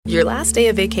Your last day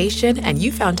of vacation and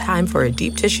you found time for a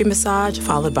deep tissue massage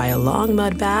followed by a long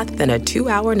mud bath, then a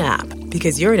 2-hour nap.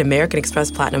 Because you're an American Express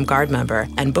Platinum Card member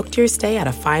and booked your stay at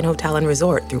a fine hotel and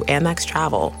resort through Amex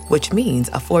Travel, which means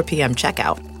a 4 p.m.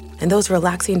 checkout. And those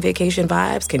relaxing vacation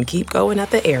vibes can keep going at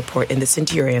the airport in the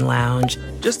Centurion Lounge.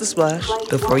 Just a splash.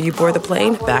 Before you board the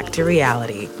plane, back to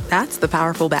reality. That's the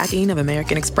powerful backing of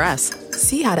American Express.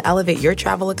 See how to elevate your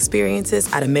travel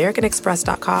experiences at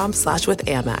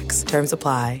americanexpress.com/withAmex. Terms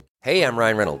apply. Hey, I'm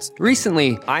Ryan Reynolds.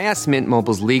 Recently, I asked Mint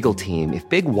Mobile's legal team if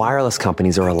big wireless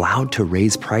companies are allowed to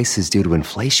raise prices due to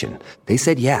inflation. They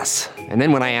said yes. And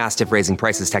then when I asked if raising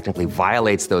prices technically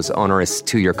violates those onerous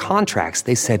 2-year contracts,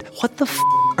 they said, "What the f***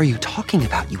 are you talking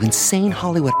about, you insane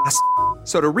Hollywood ass?"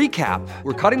 So to recap,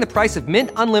 we're cutting the price of Mint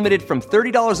Unlimited from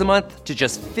 $30 a month to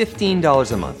just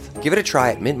 $15 a month. Give it a try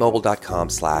at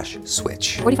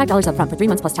mintmobile.com/switch. $45 up front for 3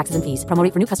 months plus taxes and fees. Promo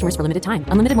rate for new customers for limited time.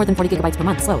 Unlimited more than 40 gigabytes per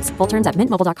month. Slows full terms at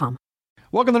mintmobile.com.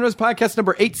 Welcome to the Nerdist Podcast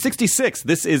number 866.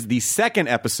 This is the second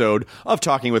episode of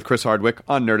Talking with Chris Hardwick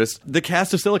on Nerdist. The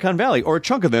cast of Silicon Valley, or a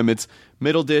chunk of them. It's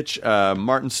Middleditch,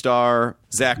 Martin Starr,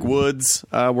 Zach Woods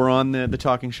were on the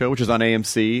Talking Show, which is on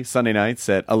AMC Sunday nights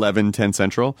at 11/10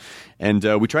 Central. And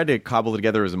we tried to cobble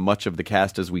together as much of the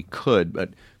cast as we could,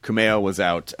 but Kumail was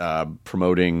out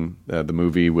promoting the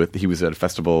movie. He was at a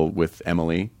festival with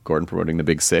Emily Gordon promoting The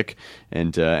Big Sick,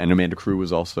 and Amanda Crew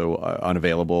was also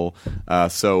unavailable.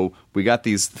 So we got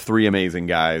these three amazing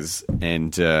guys,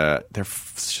 and they're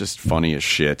just funny as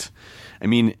shit. I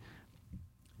mean,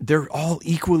 they're all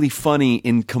equally funny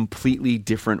in completely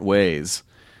different ways.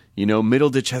 You know,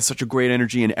 Middleditch has such a great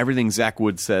energy, and everything Zach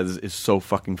Wood says is so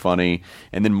fucking funny.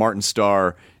 And then Martin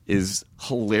Starr is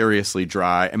hilariously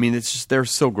dry. I mean, it's just, they're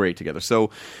so great together. So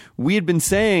we had been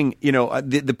saying, you know,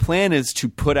 the plan is to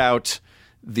put out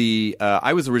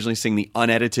I was originally seeing the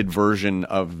unedited version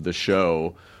of the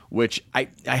show, which I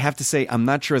have to say I'm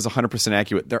not sure is 100%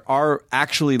 accurate. There are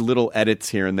actually little edits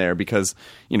here and there because,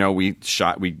 you know, we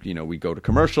go to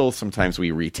commercials. Sometimes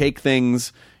we retake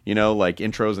things, you know, like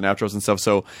intros and outros and stuff.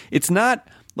 So it's not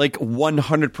like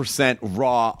 100%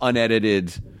 raw,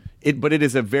 unedited. But it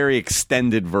is a very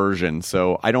extended version.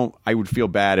 So I would feel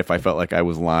bad if I felt like I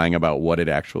was lying about what it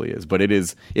actually is. But it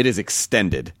is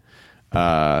extended.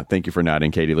 Thank you for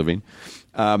nodding, Katie Levine.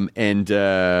 And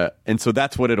so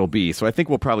that's what it'll be. So I think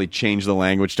we'll probably change the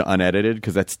language to unedited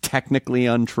because that's technically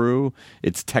untrue.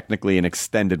 It's technically an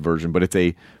extended version, but it's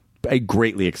a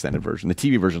greatly extended version. The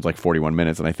TV version is like 41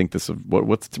 minutes, and I think this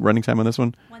what's the running time on this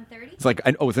one? 1:30. It's like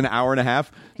it's an hour and a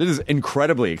half. This is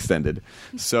incredibly extended.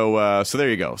 So there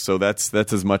you go. So that's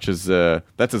as much as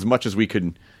we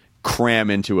could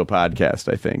cram into a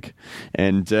podcast, I think.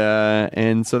 And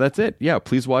so that's it. Yeah,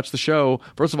 please watch the show.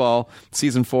 First of all,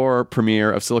 season 4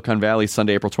 premiere of Silicon Valley,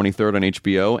 Sunday, April 23rd on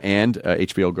HBO and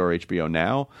HBO Go or HBO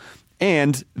Now.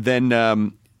 And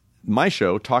then my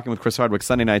show, Talking with Chris Hardwick,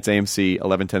 Sunday nights, AMC,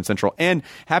 11/10 Central. And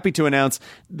happy to announce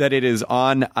that it is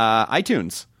on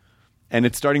iTunes. And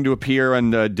it's starting to appear on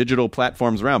digital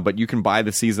platforms around. But you can buy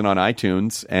the season on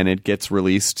iTunes, and it gets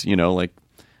released, you know, like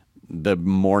the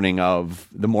morning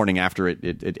after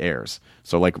it airs.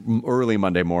 So like early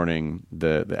Monday morning,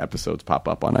 the episodes pop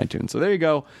up on iTunes. So there you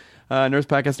go. Nerdist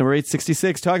Podcast number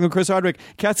 866, Talking with Chris Hardwick,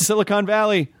 cast of Silicon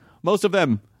Valley, most of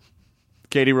them.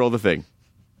 Katie, roll the thing.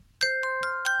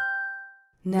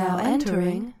 Now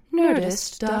entering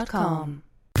Nerdist.com.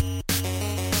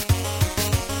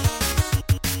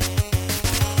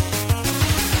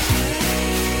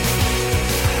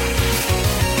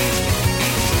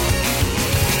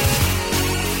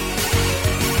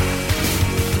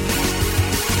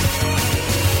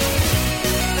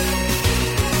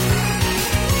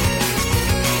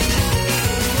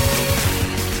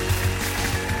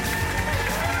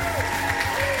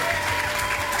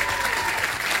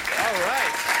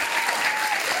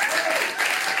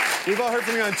 We've all heard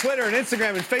from you on Twitter and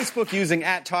Instagram and Facebook using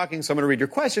 @Talking. So I'm going to read your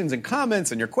questions and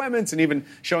comments and your comments and even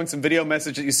showing some video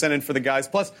message that you sent in for the guys.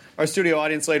 Plus, our studio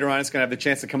audience later on is going to have the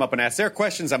chance to come up and ask their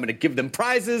questions. I'm going to give them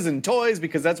prizes and toys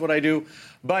because that's what I do.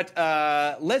 But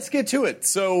let's get to it.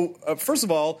 So first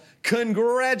of all,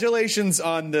 congratulations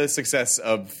on the success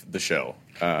of the show.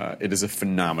 It is a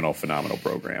phenomenal, phenomenal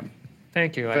program.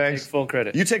 Thank you. I take full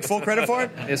credit. You take full credit for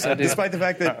it? Yes, I do. Despite the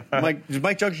fact that did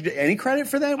Mike Judge get any credit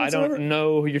for that whatsoever? I don't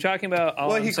know who you're talking about.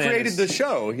 He created the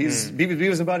show. He's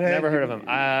Beavis and Butthead. Never heard of him.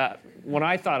 when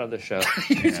I thought of the show.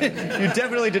 You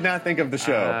definitely did not think of the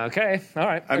show. Okay, all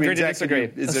right. I mean, Agree to Zach,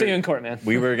 disagree. I'll see you in court, man.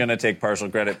 We were going to take partial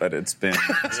credit, but it's been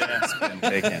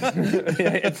taken.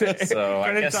 So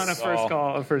Credit's on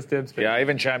a first dibs. Yeah, I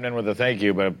even chimed in with a thank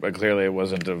you, but clearly it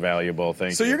wasn't a valuable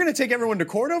thank you. So you're going to take everyone to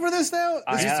court over this now?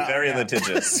 This is very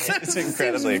litigious. It's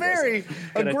incredibly very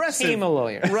aggressive. Team a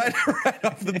lawyer. Right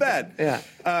off the bat. Yeah.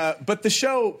 But the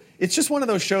show, it's just one of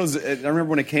those shows. I remember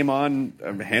when it came on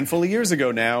a handful of years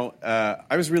ago now,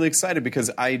 I was really excited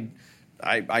because I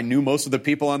knew most of the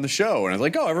people on the show. And I was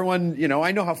like, oh, everyone,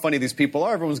 I know how funny these people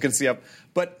are. Everyone's going to see up.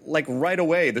 But like right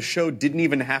away, the show didn't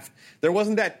even there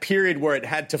wasn't that period where it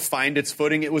had to find its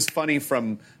footing. It was funny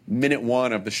from minute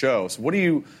one of the show. So what do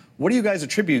you guys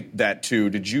attribute that to?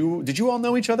 Did you all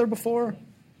know each other before?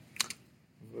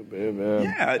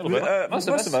 Yeah, most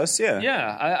of us, yeah.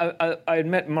 Yeah, I had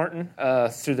met Martin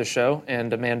through the show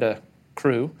and Amanda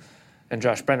Crew and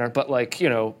Josh Brenner, but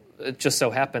it just so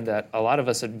happened that a lot of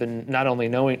us had been not only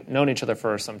known each other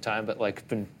for some time, but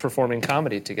been performing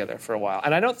comedy together for a while.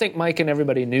 And I don't think Mike and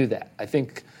everybody knew that. I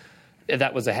think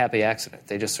that was a happy accident.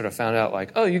 They just sort of found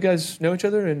out oh, you guys know each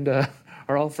other and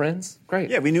are all friends? Great.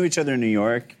 Yeah, we knew each other in New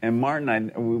York. And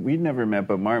Martin, we'd never met,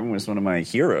 but Martin was one of my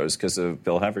heroes because of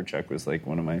Bill Haverchuck was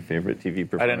one of my favorite TV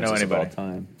performances of all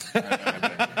time.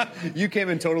 You came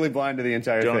in totally blind to the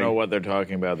entire thing. Don't know what they're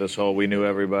talking about. This whole we knew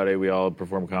everybody, we all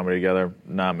performed comedy together.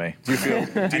 Not me. Do you feel?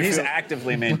 And he's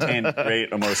actively maintained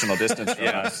great emotional distance from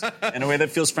us in a way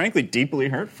that feels frankly deeply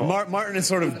hurtful. Martin has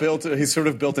sort of built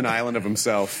an island of in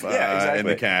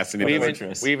the cast. And we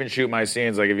even shoot my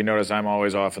scenes. If you notice, I'm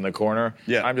always off in the corner.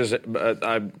 Yeah. I'm just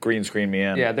I green screen me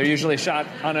in. Yeah, they're usually shot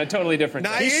on a totally different.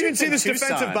 Now, I didn't see this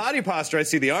defensive body posture. I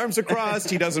see the arms are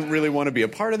crossed. He doesn't really want to be a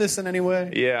part of this in any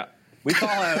way. Yeah. We call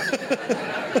him.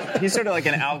 He's sort of like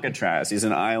an Alcatraz. He's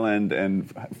an island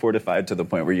and fortified to the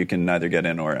point where you can neither get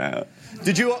in or out.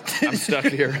 Did you? I'm stuck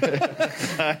here.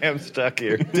 I am stuck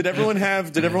here. Did everyone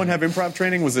have improv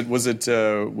training? Was it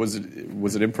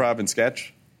improv and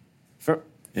sketch? For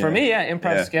me,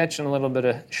 improv, sketch, and a little bit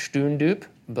of Stundup,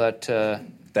 but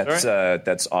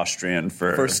that's Austrian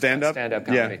for stand-up. Stand-up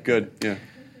comedy. Yeah, good. Yeah.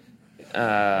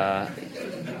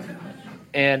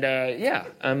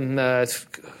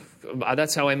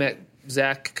 That's how I met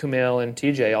Zach, Kumail, and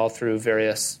TJ all through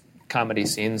various comedy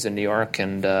scenes in New York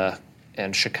and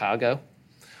Chicago.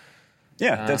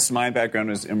 Yeah, that's my background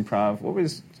was improv. What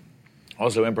was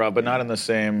also improv, but not in the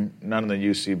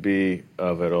UCB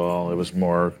of it all. It was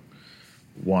more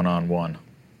one-on-one.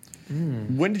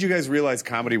 When did you guys realize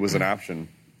comedy was an option?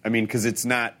 I mean, because it's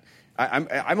not.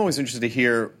 I'm always interested to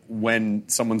hear when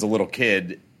someone's a little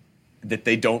kid that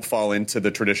they don't fall into the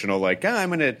traditional I'm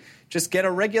going to just get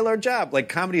a regular job.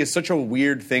 Comedy is such a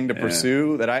weird thing to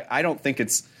pursue that I don't think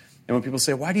it's. And when people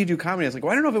say, "Why do you do comedy?" I was I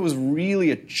don't know if it was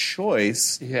really a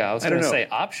choice. Yeah, I was going to say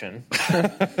option.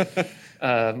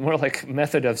 More like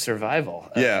method of survival.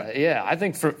 Yeah. I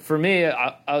think for me,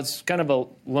 I was kind of a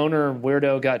loner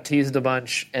weirdo, got teased a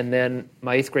bunch, and then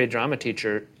my 8th grade drama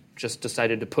teacher just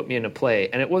decided to put me in a play.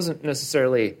 And it wasn't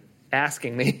necessarily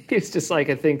asking me. It's just I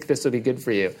think this would be good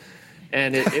for you.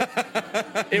 And it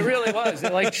really was.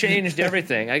 It changed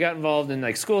everything. I got involved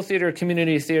in school theater,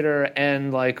 community theater,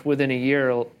 and within a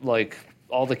year,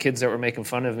 all the kids that were making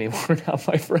fun of me were now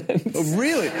my friends. Oh,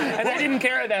 really? And I didn't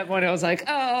care at that point. I was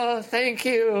oh, thank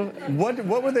you. What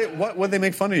would they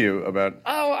make fun of you about?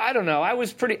 Oh, I don't know. I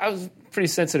was a pretty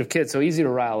sensitive kid, so easy to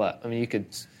rile up. I mean, you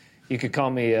could call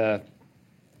me.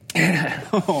 Do we need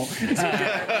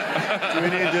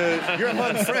to? You're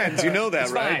among friends. You know that,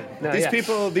 it's right? Fine. No, these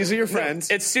people, these are your friends.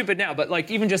 No, it's stupid now, but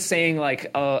even just saying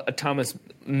a Thomas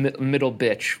middle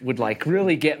bitch would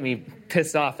really get me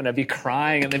pissed off, and I'd be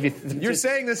crying, and they'd be. You're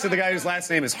saying this to the guy whose last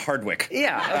name is Hardwick.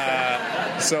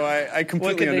 Yeah. Okay. So I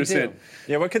completely understand.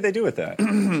 Yeah. What could they do with that?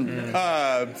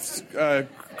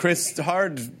 Chris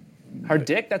Hard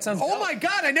dick? That sounds. Oh dope. my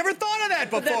God! I never thought of that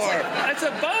before. That's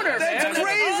a boner, That's man.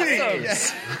 crazy.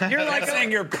 That's awesome. You're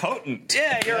saying you're potent.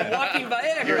 Yeah, you're a walking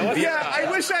Viagra. Yeah, I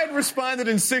wish I had responded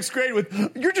in 6th grade with,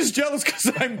 "You're just jealous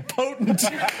because I'm potent."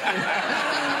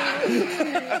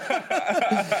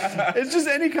 It's just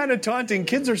any kind of taunting.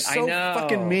 Kids are so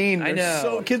fucking mean. I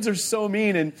know. Kids are so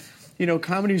mean, and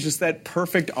comedy is just that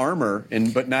perfect armor,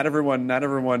 but not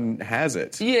everyone has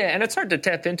it. Yeah, and it's hard to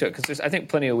tap into it because I think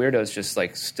plenty of weirdos just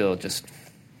still just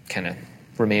kind of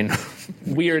remain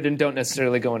weird and don't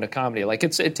necessarily go into comedy.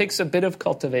 It takes a bit of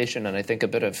cultivation and I think a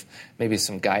bit of maybe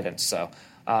some guidance. So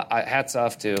hats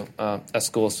off to a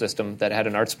school system that had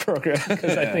an arts program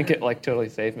because I think it totally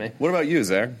saved me. What about you,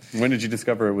 Zach? When did you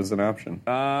discover it was an option?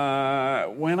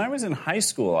 When I was in high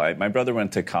school, my brother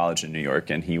went to college in New York,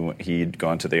 and he'd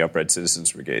gone to the Upright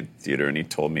Citizens Brigade Theater, and he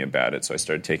told me about it, so I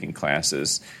started taking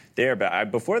classes there.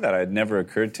 But before that, it had never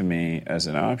occurred to me as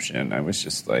an option. I was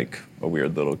just like a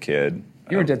weird little kid.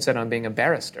 You were dead set on being a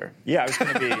barrister. Yeah, I was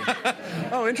going to be.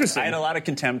 Oh, interesting. I had a lot of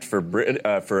contempt for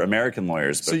American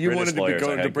lawyers, but so you British wanted to lawyers, go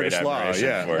I into had British great law,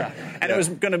 admiration for. And it was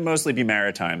going to mostly be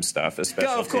maritime stuff,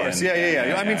 especially. Yeah, of course.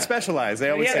 Yeah. I mean, specialized. They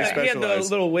always say specialized. He had the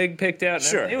little wig picked out.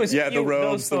 Sure. It was the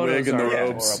robes, the wig, and the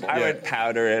robes. I would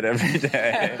powder it every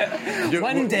day.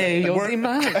 One day you'll be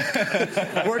mine.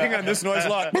 Working on this noise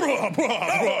lot.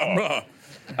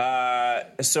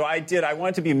 So I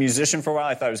wanted to be a musician for a while.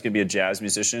 I thought I was going to be a jazz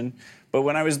musician. But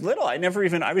when I was little, it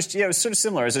was sort of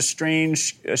similar. As a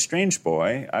strange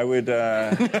boy, I would,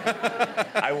 I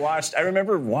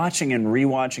remember watching and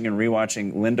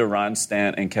rewatching Linda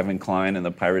Ronstadt and Kevin Kline and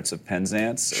the Pirates of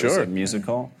Penzance. It was a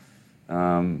musical.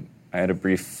 I had a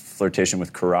brief flirtation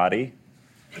with karate.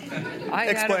 I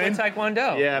had it with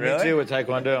Taekwondo. Yeah, really? Me too with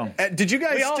Taekwondo. Did you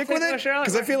guys stick with it?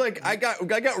 Because I feel like I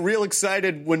got real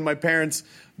excited when my parents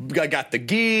got the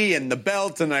gi and the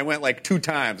belt, and I went 2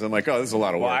 times. I'm like, oh, this is a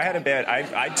lot of work. Well,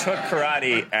 I took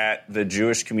karate at the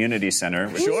Jewish Community Center.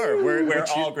 We're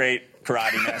all great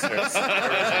karate masters.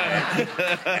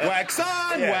 Wax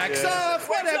on, wax off,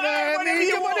 whatever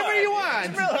you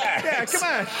want. Relax. Yeah, come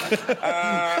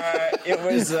on. It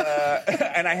was,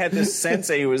 and I had this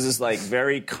sensei who was this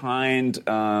very kind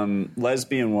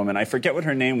lesbian woman. I forget what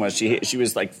her name was. She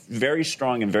was very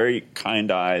strong and very kind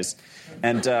eyes.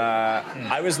 And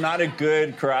I was not a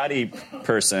good karate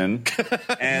person.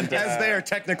 And as they are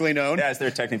technically known. As they're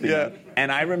technically known.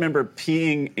 And I remember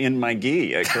peeing in my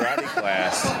gi at karate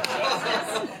class.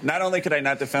 Not only could I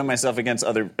not defend myself against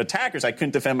other attackers, I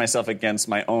couldn't defend myself against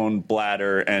my own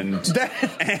bladder and I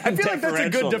feel like that's a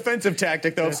good defensive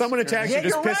tactic, though. If someone attacks you,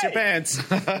 just piss your pants,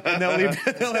 and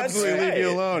they'll absolutely leave you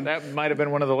alone. That might have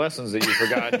been one of the lessons that you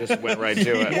forgot and just went right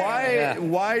to it.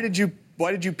 Why did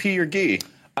you pee your gi?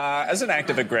 As an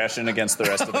act of aggression against the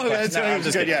rest of the class.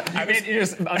 That's good, yeah. I mean, you're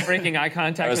just breaking eye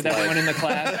contact with everyone in the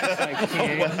class.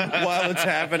 While it's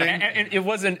happening. And it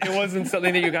wasn't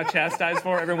something that you got chastised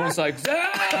for. Everyone was like,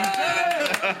 Zach!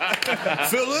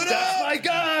 Fill it up! My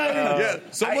guy!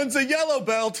 Someone's a yellow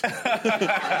belt. Oh,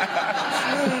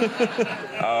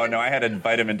 no, I had a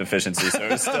vitamin deficiency, so it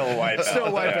was still a white belt. Still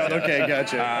a white belt, okay,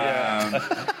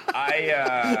 gotcha.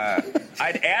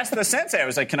 I'd asked the sensei, I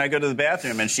was like, can I go to the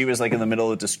bathroom? And she was in the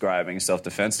middle of describing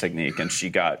self-defense technique, and she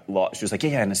got lost. She was like,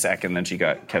 yeah, in a second. And then she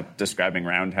kept describing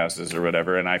roundhouses or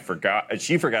whatever, and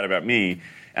she forgot about me,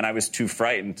 and I was too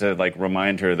frightened to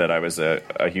remind her that I was a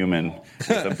human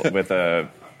with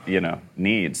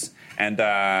needs. And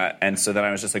so then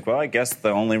I was just like, well, I guess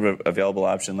the only available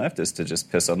option left is to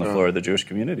just piss on the floor of the Jewish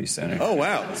Community Center. Oh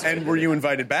wow! And were you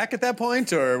invited back at that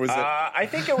point, or was it? I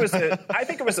think it was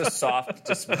a soft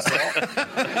dismissal.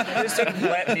 They sort of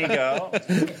let me go.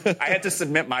 I had to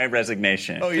submit my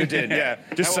resignation. Oh, you did, yeah.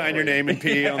 Just sign your name and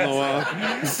pee on the wall.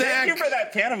 Thank you for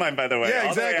that pantomime, by the way. Yeah,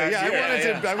 exactly.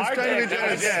 Yeah, I was trying to be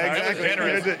generous. Yeah,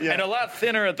 exactly. And a lot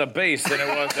thinner at the base than it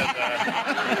was at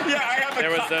the.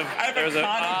 There was a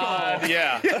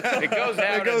yeah, it goes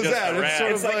out. It goes out. It's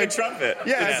sort of like a trumpet.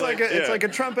 Yeah, it's like a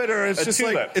trumpet, or it's just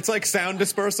tuba. it's like sound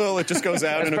dispersal. It just goes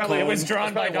out in a cone. It was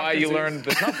drawn by why you learned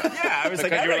the trumpet. Yeah, I was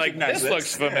because you were like, this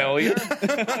looks familiar.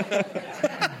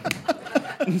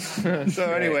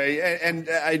 So anyway, and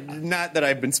not that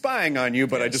I've been spying on you,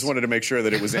 but I just wanted to make sure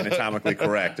that it was anatomically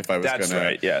correct. If I was going to, that's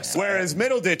right. Yes. Whereas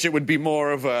Middleditch, it would be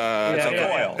more of a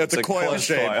coil. It's a coil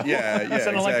shape. Coil. Yeah, it's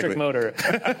an electric motor.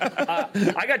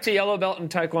 I got to yellow belt in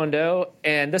Taekwondo,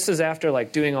 and this is after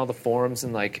doing all the forms,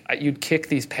 and you'd kick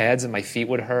these pads and my feet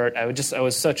would hurt. I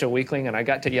was such a weakling, and I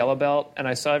got to yellow belt, and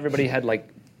I saw everybody had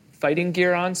fighting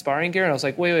gear on, sparring gear, and I was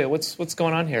like, wait, what's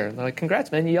going on here? And they're like,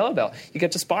 congrats, man, you yellow belt. You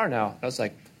get to spar now. And I was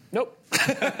like, nope.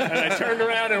 And I turned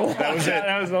around and walked out.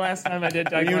 That was the last time I did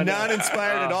Taekwondo. Are you not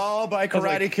inspired at all by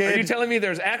Karate Kid? Are you telling me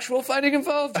there's actual fighting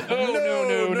involved? No.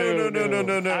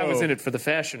 I was in it for the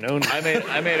fashion only. I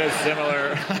made a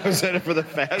similar. I was in it for the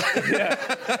fashion. Yeah.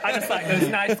 I just like those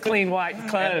nice, clean white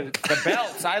clothes. The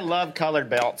belts. I love colored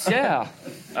belts. Yeah.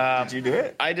 Did you do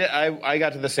it? I did. I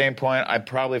got to the same point. I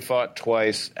probably fought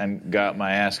twice and got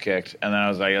my ass kicked, and then I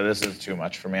was like, this is too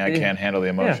much for me. I can't handle the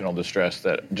emotional distress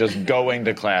that just going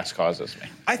to class causes me.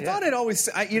 I thought it always,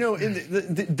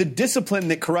 the discipline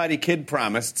that Karate Kid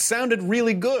promised sounded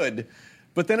really good,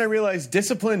 But then I realized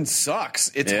discipline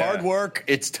sucks. It's hard work,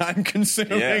 it's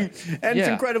time-consuming, and it's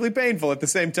incredibly painful at the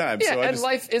same time. Yeah, so and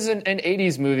life isn't an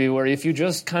 80s movie where if you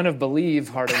just kind of believe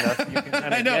hard enough, you can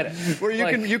kind of get it. Where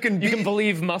you can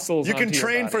believe muscles You can onto your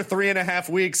train body. for 3.5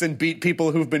 weeks and beat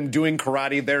people who've been doing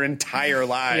karate their entire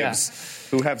lives,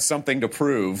 who have something to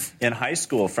prove. In high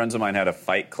school, friends of mine had a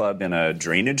fight club in a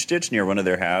drainage ditch near one of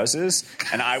their houses,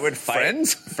 and I would fight.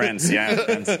 Friends, yeah,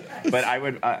 friends. But I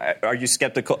would. Are you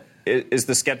skeptical? Is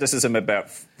the skepticism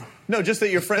about? No, just that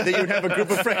your friend, that you'd have a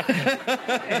group of friends.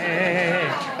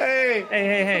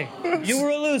 Hey. You were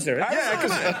a loser. Yeah,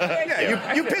 come on.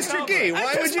 Yeah, you pissed your gi.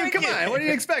 Why would you? Come on. What do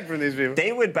you expect from these people?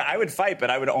 I would fight,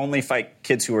 but I would only fight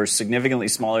kids who were significantly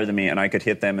smaller than me, and I could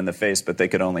hit them in the face, but they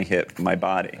could only hit my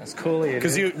body. That's cool.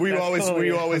 Because were you always tall? Were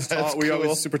you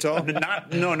always super tall?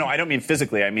 No. I don't mean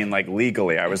physically. I mean like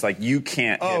legally. I was like, you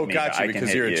can't hit me. Gotcha. I can Because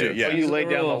hit you're you. yeah. You laid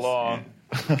down the law.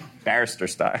 Barrister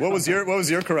style. What was your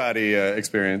karate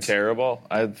experience? Terrible.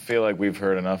 I feel like we've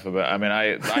heard enough about. I mean,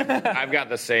 I've got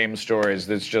the same stories.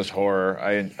 It's just horror.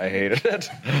 I hated it.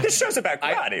 This show's about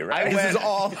karate, right? This is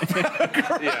all.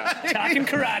 Talking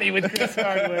karate with Chris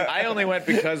Hardwick. I only went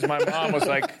because my mom was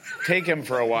like, take him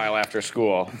for a while after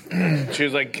school. She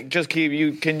was like,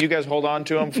 can you guys hold on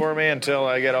to him for me until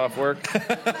I get off work?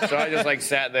 So I just like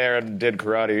sat there and did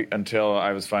karate until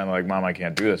I was finally like, Mom, I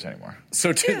can't do this anymore.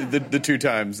 So the 2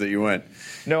 times that you went.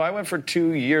 No, I went for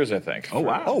 2 years, I think. Oh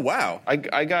wow! I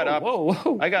got up.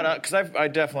 Whoa. I got up because I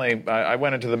definitely I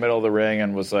went into the middle of the ring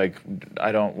and was like,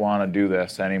 I don't want to do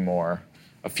this anymore.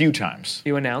 A few times.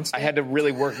 You announced? I had to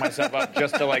really work myself up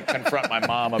just to like confront my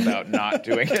mom about not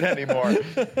doing it anymore.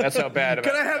 That's how bad.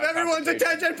 Can I have everyone's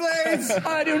attention, please?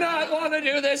 I do not want to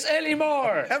do this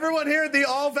anymore. Everyone here at the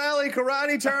All Valley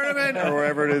Karate Tournament, or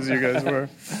wherever it is you guys were.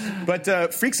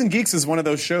 But Freaks and Geeks is one of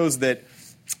those shows that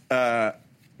to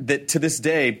this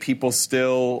day people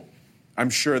still.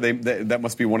 I'm sure that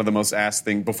must be one of the most asked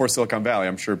things before Silicon Valley.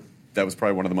 I'm sure that was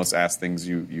probably one of the most asked things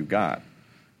you got.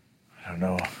 I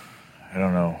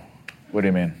don't know. What do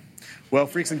you mean? Well,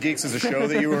 Freaks and Geeks is a show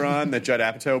that you were on that Judd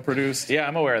Apatow produced. Yeah,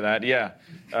 I'm aware of that. Yeah.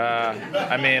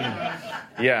 I mean,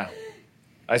 yeah.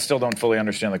 I still don't fully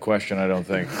understand the question, I don't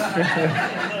think.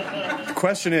 The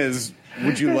question is,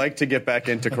 would you like to get back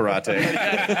into karate?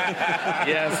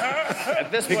 Yes. At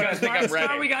this point, I think I'm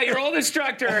ready. We got your old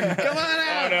instructor. Come on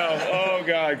out! Oh, no. Oh,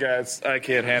 God, guys. I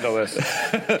can't handle this.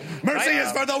 Mercy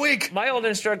is for the weak! My old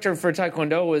instructor for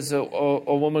Taekwondo was a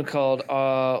woman called,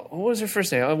 what was her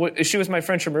first name? She was my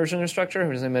French immersion instructor. Her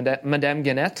name was Madame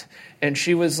Guinette. And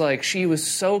she was so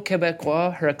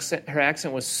Quebecois. Her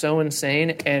accent was so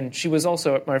insane. And she was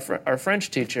also our French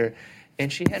teacher.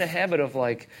 And she had a habit of,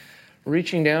 like,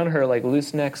 reaching down her like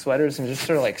loose neck sweaters and just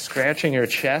sort of like scratching her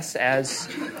chest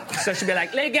so she'd be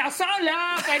like, les garçons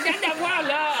là,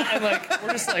 voilà. And like,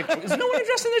 we're just like, is no one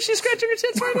addressing that she's scratching her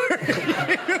tits right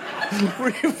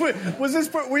now? Was this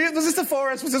the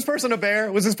forest? Was this person a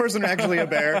bear? Was this person actually a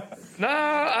bear?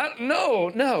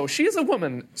 No, she is a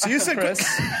woman. So you said Chris.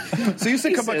 So you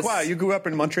said Quebecois. You grew up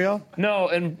in Montreal? No,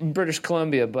 in British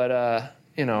Columbia, but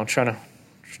I'm trying.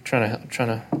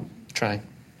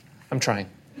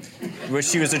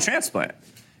 She was a transplant.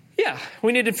 Yeah,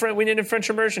 we needed French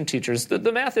immersion teachers.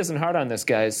 The math isn't hard on this,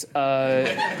 guys.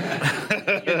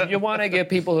 You want to get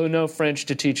people who know French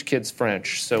to teach kids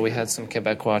French, so we had some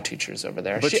Quebecois teachers over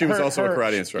there. But she was also a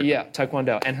karate instructor. Yeah,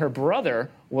 Taekwondo. And her brother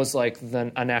was like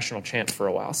a national champ for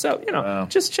a while. So,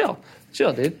 just chill.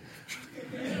 Chill, dude.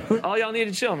 All y'all need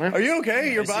to chill, man. Are you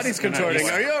okay? Your body's contorting.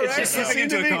 Are you all right? It's just slipping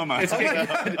into a coma. Oh my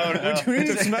God. Would you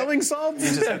need smelling salts? You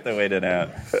just have to wait it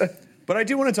out. But I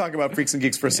do want to talk about Freaks and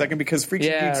Geeks for a second because Freaks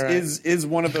and Geeks is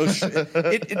one of those.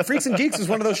 Freaks and Geeks is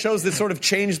one of those shows that sort of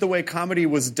changed the way comedy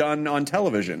was done on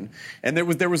television, and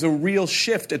there was a real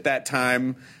shift at that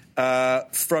time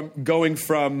from going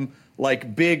from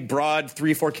like big, broad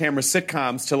 3-4 camera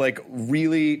sitcoms to like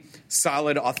really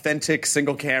solid, authentic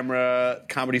single camera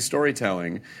comedy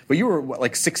storytelling. But you were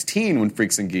like 16 when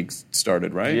Freaks and Geeks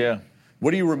started, right? Yeah. What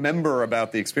do you remember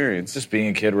about the experience? Just being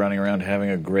a kid running around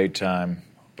having a great time,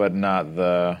 but not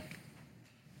the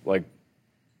like.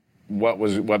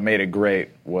 What made it great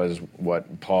was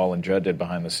what Paul and Judd did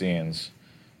behind the scenes.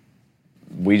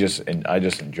 I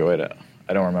just enjoyed it.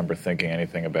 I don't remember thinking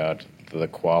anything about the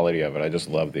quality of it. I just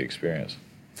loved the experience.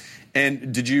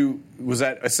 And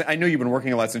I know you've been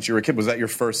working a lot since you were a kid. Was that your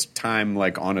first time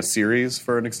like on a series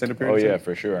for an extended period of time? Oh yeah,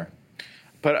 for sure.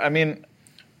 But I mean,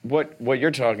 what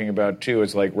you're talking about too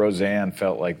is like Roseanne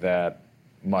felt like that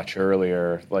much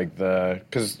earlier. Like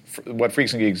because what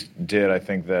Freaks and Geeks did, I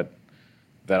think that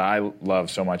I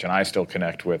love so much and I still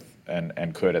connect with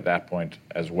and could at that point,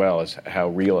 as well as how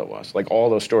real it was. Like, all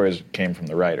those stories came from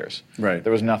the writers. Right.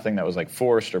 There was nothing that was like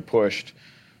forced or pushed.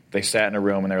 They sat in a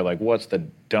room and they were like, what's the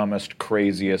dumbest,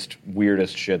 craziest,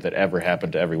 weirdest shit that ever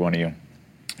happened to every one of you?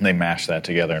 And they mashed that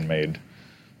together and made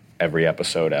every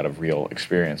episode out of real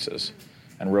experiences.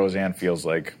 And Roseanne feels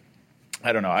like,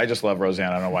 I don't know, I just love Roseanne.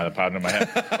 I don't know why that popped into my head.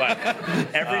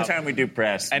 But Every time we do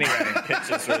press, anyway,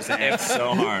 pitches Roseanne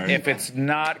so hard. if it's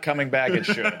not coming back, it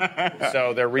should.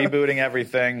 So they're rebooting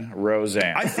everything,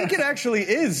 Roseanne. I think it actually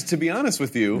is, to be honest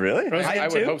with you. Really? I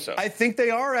would hope so. I think they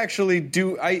are actually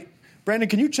Brandon,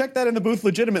 can you check that in the booth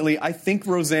legitimately? I think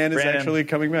Roseanne is Brandon. actually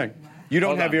coming back. You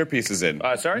don't Hold have on. earpieces in.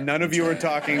 Sorry? None of you are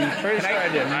talking. Pretty sure I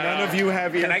did. None of you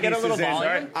have earpieces Can I get a little in.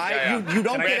 volume? You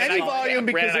don't Can I get get any any volume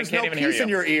because Brandon, I there's can't no even hear piece you. in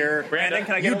your ear. Brandon,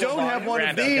 can I get You a little don't have one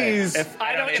Brandon, of okay. these. If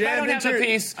I don't Jam have into- a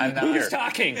piece, I'm not who's here.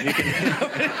 talking?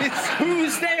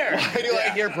 Who's there? Why do I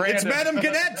hear Brandon? It's Madame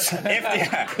Gannett.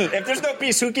 If there's no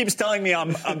piece, who keeps telling me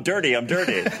I'm dirty? I'm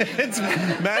dirty. It's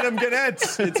Madame Gannett.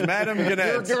 It's Madame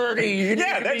Gannett. Dirty. You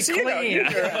Yeah, need that's to be you know, clean. you're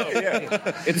right,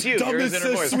 yeah. It's you. Yours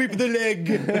inner voice. sweep the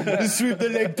leg. Sweep the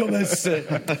leg, Thomas.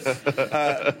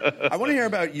 I want to hear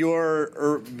about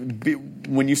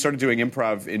when you started doing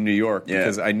improv in New York, Yeah.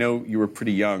 because I know you were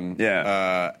pretty young.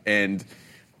 Yeah. And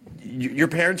your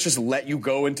parents just let you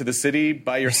go into the city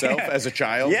by yourself as a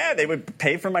child? Yeah, they would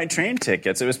pay for my train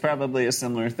tickets. It was probably a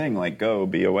similar thing, like go,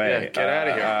 be away. Yeah, get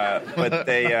outta here. But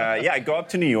they, I'd go up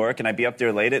to New York and I'd be up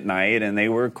there late at night, and they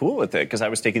were cool with it because I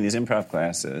was taking these improv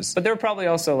classes. But they're probably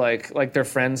also like their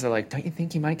friends are like, don't you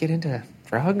think you might get into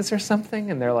drugs or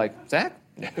something? And they're like, Zach?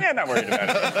 Yeah, not worried about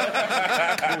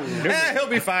it. He'll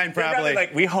be fine, They're probably. rather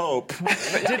like, we hope.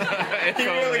 He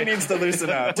really needs to loosen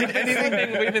up. We've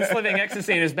been slipping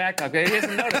ecstasy in his backpack. He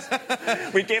hasn't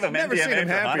noticed. We gave him never seen MDMA him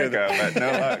for happier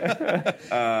Hanukkah, but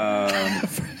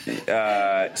no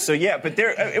luck. So yeah, but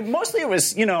mostly it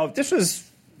was, this was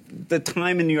the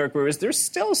time in New York where there's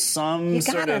still some You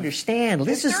sort gotta of understand,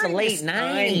 this is the during late this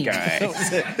time, 90s.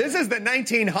 guys. This is the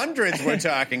 1900s we're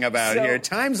talking about So- here.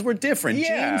 Times were different.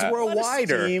 Jeans were a lot of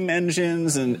wider. steam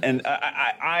engines, and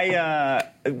I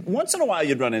once in a while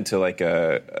you'd run into like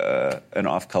an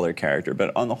off-color character,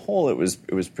 but on the whole it was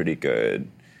pretty good.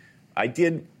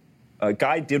 A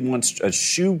guy did once a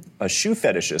shoe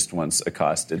fetishist once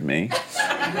accosted me.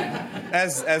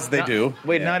 As they do.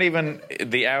 Wait, not even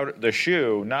the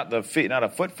shoe, not the feet, not a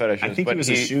foot fetishist. I think but he was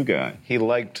a shoe guy. He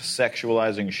liked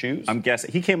sexualizing shoes. I'm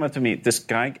guessing he came up to me. This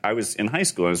guy, I was in high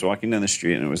school. I was walking down the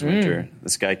street and it was winter.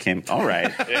 This guy came. All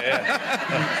right.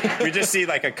 We just see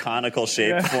like a conical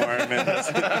shape form. And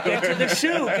Get to the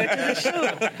shoe. Get to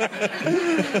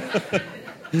the shoe.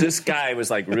 this guy was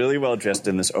like really well dressed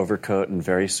in this overcoat and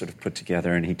very sort of put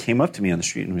together. And he came up to me on the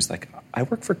street and was like, I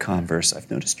work for Converse.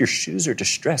 I've noticed your shoes are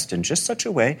distressed in just such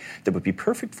a way that would be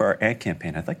perfect for our ad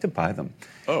campaign. I'd like to buy them.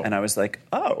 Oh. And I was like,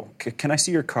 can I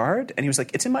see your card? And he was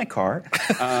like, it's in my car.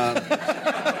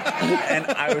 And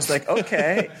I was like,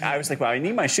 okay. I was like, well, I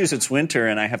need my shoes. It's winter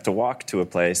and I have to walk to a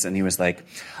place. And he was like,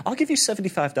 I'll give you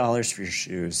 $75 for your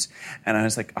shoes. And I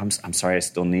was like, I'm sorry, I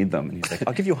still need them. And he's like,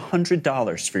 I'll give you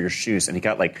 $100 for your shoes. And he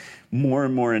got like more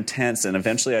and more intense. And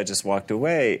eventually I just walked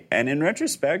away. And in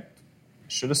retrospect,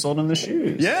 should have sold him the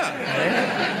shoes.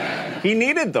 Yeah. He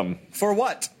needed them. For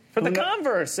what? For the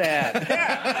Converse ad.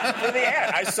 Yeah, for the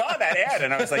ad. I saw that ad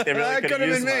and I was like, they really That could could have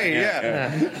have used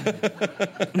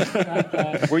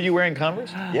been me, mine. Were you wearing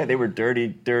Converse? Yeah, they were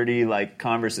dirty, like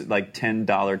Converse, like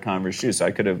 $10 Converse shoes. So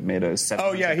I could have made a 7%.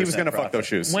 Oh, yeah, he was going to fuck those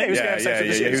shoes. When- he was gonna have sex with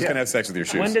the He shoes, was yeah. going to have sex with your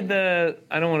shoes. When did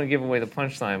I don't want to give away the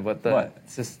punchline, but What?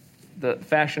 it's just the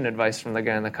fashion advice from the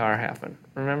guy in the car happened.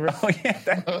 Remember? Oh yeah,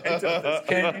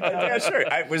 yeah, sure.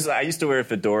 I used to wear a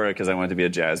fedora because I wanted to be a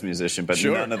jazz musician, but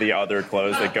Sure. none of the other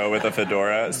clothes that go with a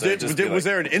fedora. So was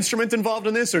there an instrument involved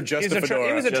in this or just He's a a tr- fedora?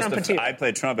 he was a just trumpeter. I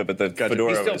played trumpet, but the Gotcha.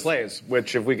 fedora He still was. plays,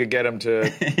 which if we could get him to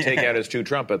take out his two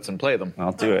trumpets and play them.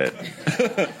 I'll do it.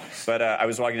 But I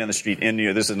was walking down the street in New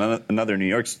York. This is another New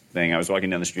York thing. I was walking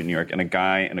down the street in New York, and a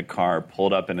guy in a car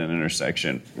pulled up in an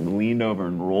intersection, leaned over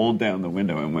and rolled down the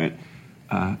window and went,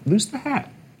 lose the hat,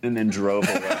 and then drove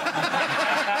away.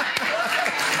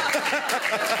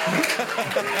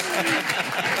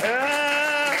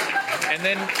 And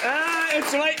then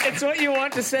it's what you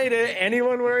want to say to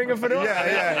anyone wearing a fedora.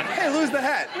 Yeah. Hey, lose the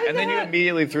hat. And then you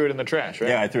immediately threw it in the trash, right?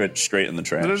 Yeah, I threw it straight in the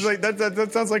trash. It was like, that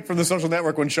sounds like from The Social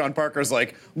Network when Sean Parker's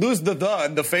like, lose the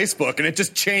in the Facebook, and it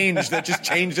just changed. That just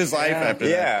changed his life after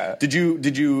Yeah. that. Did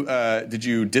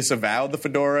you disavow the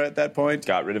fedora at that point?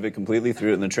 Got rid of it completely,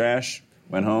 threw it in the trash,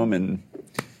 went home and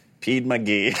peed my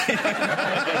gi.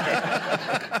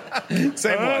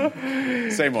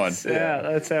 Same one. Yeah,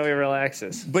 that's how he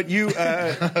relaxes. But you,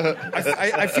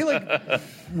 I feel like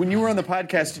when you were on the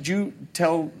podcast, did you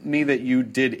tell me that you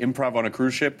did improv on a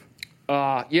cruise ship?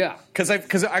 Yeah. Because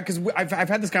I've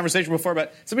had this conversation before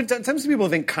about sometimes people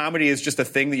think comedy is just a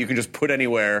thing that you can just put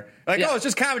anywhere. Like, Yeah. oh, it's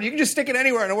just comedy. You can just stick it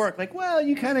anywhere and it'll work. Like, well,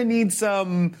 you kind of need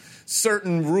some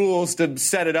certain rules to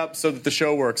set it up so that the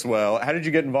show works well. How did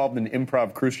you get involved in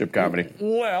improv cruise ship comedy?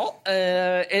 Well,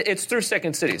 it's through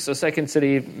Second City. So Second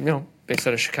City, based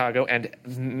out of Chicago and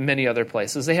many other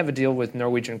places, they have a deal with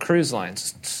Norwegian Cruise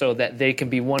Lines so that they can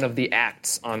be one of the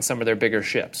acts on some of their bigger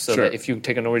ships. So Sure. that if you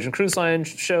take a Norwegian Cruise Line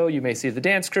show, you may see the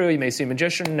dance crew, you may see a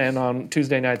magician, and on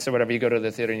Tuesday nights or whatever, you go to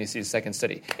the theater and you see Second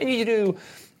City. And you do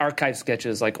archive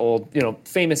sketches like old,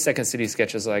 famous Second City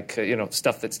sketches like,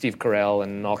 stuff that Steve Carell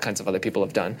and all kinds of other people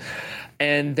have done.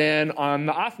 And then on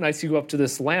the off nights, you go up to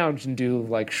this lounge and do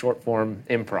like short form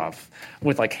improv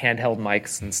with like handheld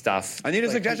mics and stuff. I need a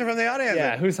suggestion from the audience.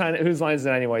 Yeah, whose lines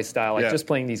did anyway style, like Yeah. just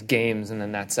playing these games and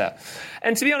then that's it.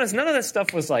 And to be honest, none of that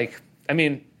stuff was like,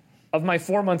 of my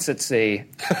 4 months at sea,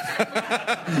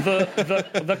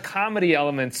 the comedy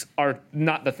elements are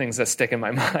not the things that stick in my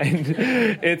mind.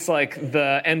 It's like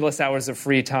the endless hours of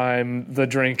free time, the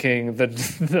drinking,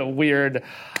 the weird,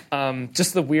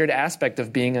 just the weird aspect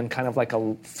of being in kind of like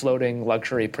a floating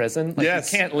luxury prison. Like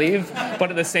Yes. you can't leave, but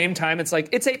at the same time, it's like,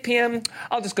 it's 8 p.m.,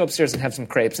 I'll just go upstairs and have some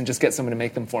crepes and just get someone to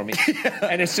make them for me.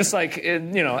 And it's just like,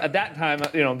 at that time,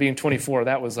 being 24,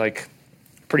 that was like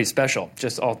pretty special,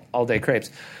 just all day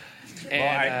crepes.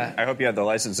 And, I hope you have the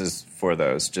licenses for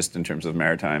those, just in terms of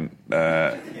maritime. He's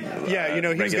going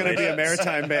to be a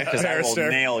maritime Because I will barrister.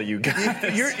 nail you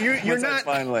guys. You're Once I not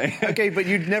finally. Okay, but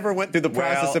you never went through the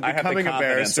process of I have the becoming a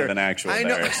confidence barrister. of an actual I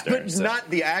know, barrister, but so. not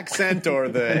the accent or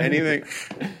the anything.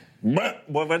 What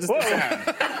is the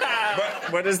sound?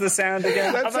 What is the sound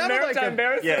again? That I'm a sounded like maritime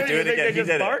barrister. Yeah, do You it think again. they He just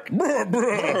did bark?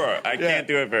 it. I can't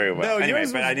do it very well. No, anyway,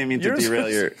 yours but was- I didn't mean to yours derail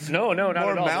was- your. No, not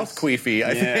More at all. mouth queefy,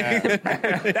 I think.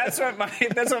 Yeah, that's what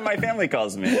my family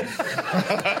calls me.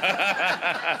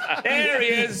 There he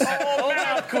is. Oh,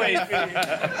 mouth queefy.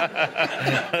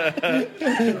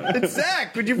 It's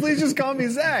Zach. Would you please just call me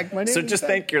Zach? My name So is just Zach.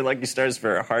 thank your lucky stars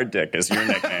for hard dick as your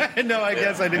nickname. No, I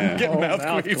guess I didn't get mouth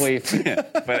Mouth queef.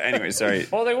 queef. But anyway, sorry.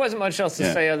 Well, there wasn't much else to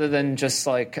Yeah. say other than just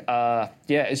like,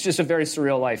 it's just a very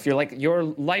surreal life. You're like, your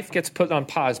life gets put on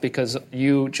pause because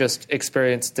you just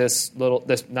experienced this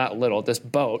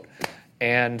boat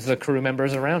and the crew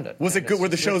members around it. Was it good? Were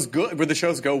the shows good? Were the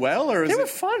shows go well, or is They were it?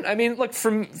 fun. I mean, look,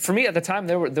 for me at the time,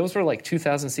 those were like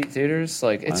 2,000-seat theaters.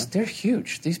 Like, they're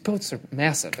huge. These boats are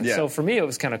massive. And Yeah. so for me, it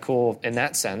was kind of cool in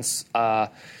that sense.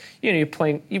 You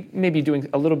maybe doing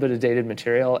a little bit of dated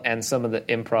material, and some of the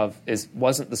improv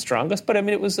wasn't the strongest. But I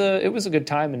mean, it was a good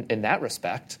time in that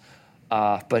respect.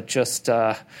 But just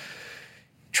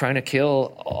trying to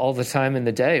kill all the time in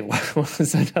the day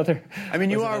was another. I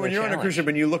mean, was when another you're on a cruise challenge. ship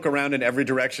and you look around in every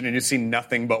direction and you see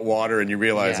nothing but water, and you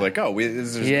realize, Yeah. like, oh, we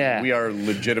are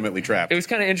legitimately trapped. It was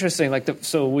kind of interesting. Like,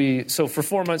 so for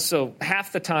 4 months, so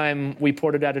half the time we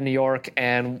ported out of New York,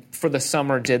 and for the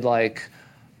summer did like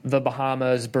the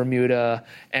Bahamas, Bermuda,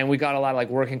 and we got a lot of like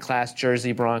working class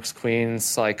Jersey, Bronx,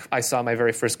 Queens. Like, I saw my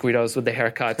very first Guidos with the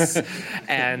haircuts,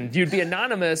 and you'd be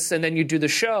anonymous, and then you'd do the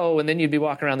show, and then you'd be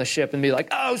walking around the ship and be like,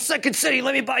 "Oh, Second City,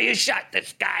 let me buy you a shot.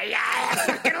 This guy,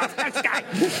 fucking off this guy."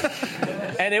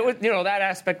 And it was, that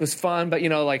aspect was fun, but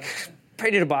like,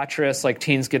 pretty debaucherous, like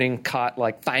teens getting caught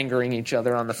like fingering each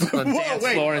other on the dance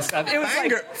floor and stuff. It was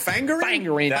Fangering?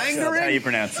 fingering. That's how you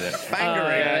pronounce it.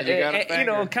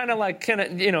 Fangering.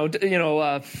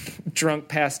 Drunk,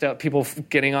 passed out people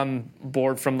getting on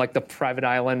board from like the private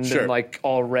island Sure. and like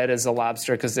all red as a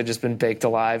lobster because they'd just been baked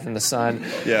alive in the sun.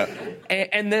 Yeah.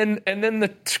 And then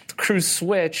the cruise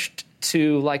switched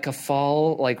to like a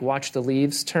fall, like watch the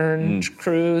leaves turn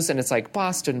cruise, and it's like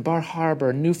Boston, Bar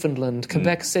Harbor, Newfoundland,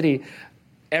 Quebec City.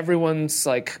 Everyone's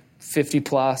like 50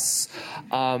 plus.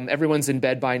 Everyone's in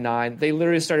bed by 9. They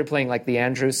literally started playing like the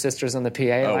Andrews Sisters on the PA.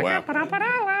 Oh, like, wow.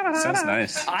 Sounds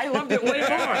nice. I loved it way more.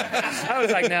 I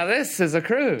was like, now this is a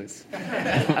cruise.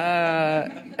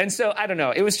 And so I don't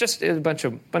know. It was just a bunch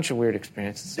of weird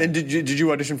experiences. And did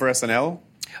you audition for SNL?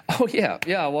 Oh yeah.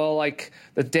 Well, like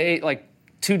the day, like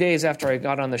 2 days after I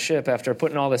got on the ship, after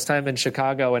putting all this time in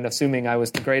Chicago and assuming I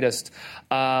was the greatest,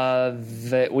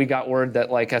 that we got word that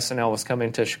like SNL was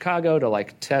coming to Chicago to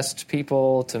like test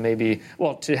people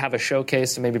to have a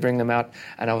showcase to maybe bring them out.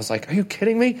 And I was like, are you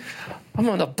kidding me? I'm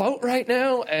on the boat right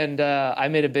now. And I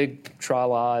made a big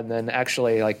tra-la, and then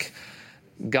actually like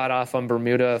got off on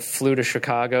Bermuda, flew to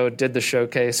Chicago, did the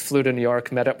showcase, flew to New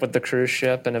York, met up with the cruise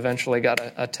ship, and eventually got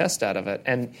a test out of it.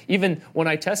 And even when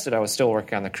I tested, I was still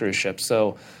working on the cruise ship.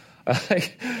 So,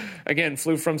 again,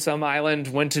 flew from some island,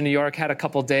 went to New York, had a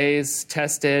couple days,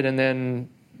 tested, and then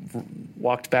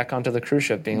walked back onto the cruise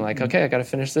ship being like, okay, I got to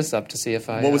finish this up to see if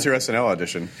I... What was your SNL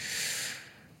audition?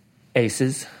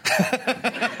 Aces.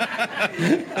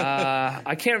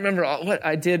 I can't remember what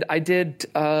I did.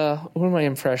 What were my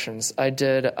impressions? I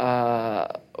did.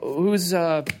 Who's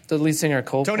the lead singer of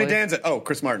Coldplay? Tony Danza. Oh,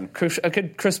 Chris Martin. I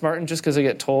could Chris Martin just because I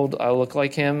get told I look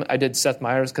like him. I did Seth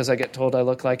Meyers because I get told I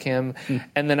look like him.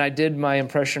 And then I did my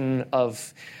impression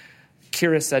of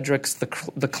Kira Sedgwick's The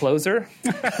Closer. Do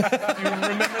you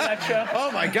remember that show?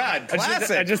 Oh, my God.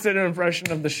 Classic. I just did an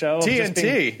impression of the show.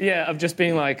 TNT. Of just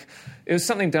being like, it was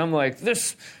something dumb like,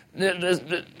 this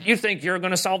you think you're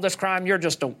going to solve this crime? You're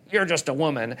just a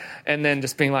woman. And then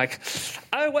just being like,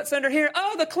 oh, what's under here?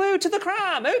 Oh, the clue to the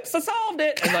crime. Oops, I solved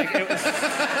it. And like, it was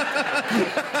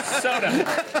so dumb.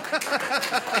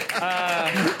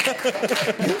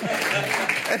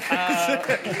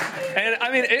 And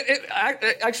I mean,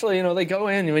 actually, you know, they go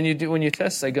in when you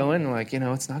test, they go in like, you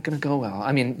know, it's not going to go well.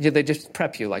 I mean, they just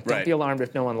prep you like, don't be alarmed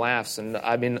if no one laughs. And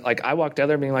I mean, like, I walked out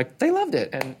there being like, they loved it.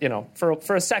 And you know,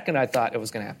 for a second, I thought it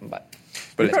was going to happen. But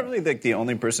you're probably like the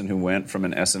only person who went from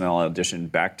an SNL audition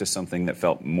back to something that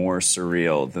felt more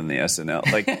surreal than the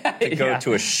SNL. Like to go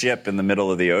to a ship in the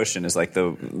middle of the ocean is like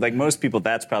most people.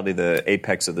 That's probably the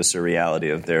apex of the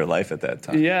surreality of their life at that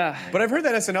time. Yeah, but I've heard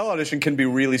that SNL audition can be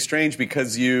really strange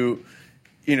because you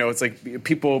know, it's like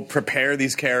people prepare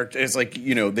these characters. It's like,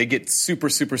 you know, they get super,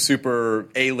 super, super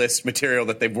A-list material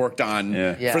that they've worked on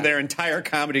for their entire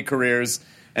comedy careers.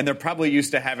 And they're probably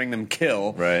used to having them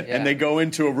kill. Right. And they go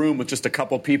into a room with just a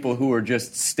couple people who are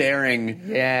just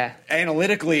staring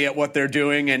analytically at what they're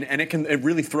doing. And it can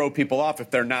really throw people off if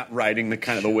they're not riding the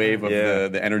kind of the wave of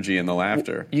the energy and the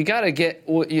laughter. You got to get...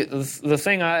 the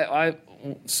thing I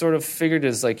sort of figured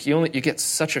is like you get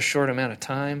such a short amount of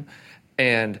time.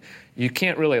 And you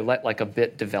can't really let like a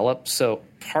bit develop. So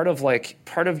part of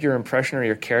your impression or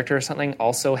your character or something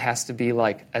also has to be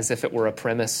like as if it were a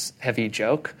premise heavy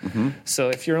joke. Mm-hmm. So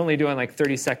if you're only doing like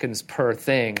 30 seconds per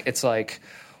thing, it's like,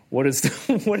 what is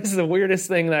the weirdest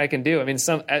thing that I can do? I mean,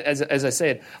 as I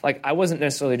said, like I wasn't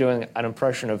necessarily doing an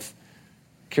impression of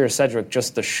Kira Sedgwick,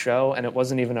 just the show, and it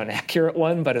wasn't even an accurate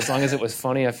one. But as long as it was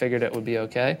funny, I figured it would be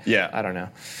okay. Yeah, I don't know,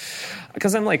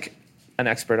 because I'm like an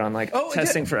expert on like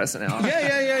testing for SNL.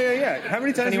 Yeah. How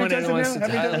many times have you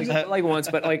tested now? Like once,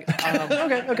 but like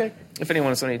okay. If anyone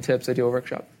wants any tips, I do a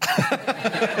workshop.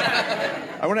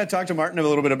 I want to talk to Martin a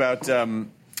little bit about.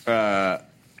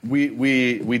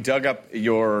 We dug up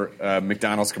your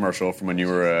McDonald's commercial from when you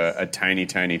were a tiny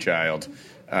child.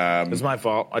 It's my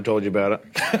fault. I told you about it.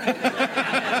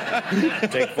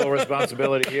 Take full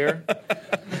responsibility here.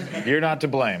 You're not to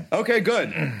blame. Okay,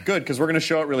 good, because we're going to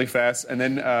show it really fast, and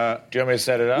then. Do you want me to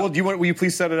set it up? Well, will you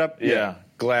please set it up? Yeah,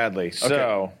 gladly. Okay.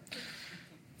 So,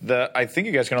 I think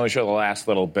you guys can only show the last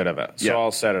little bit of it, so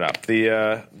I'll set it up.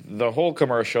 The whole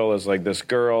commercial is like this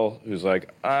girl who's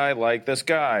like, I like this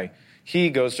guy.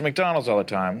 He goes to McDonald's all the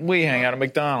time. We hang out at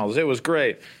McDonald's. It was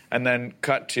great. And then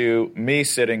cut to me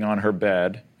sitting on her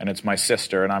bed, and it's my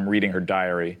sister, and I'm reading her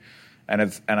diary,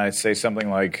 and I say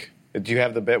something like. Do you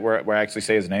have the bit where I actually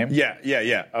say his name? Yeah.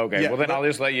 Okay, well then I'll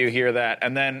just let you hear that.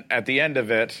 And then at the end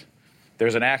of it,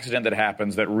 there's an accident that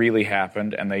happens that really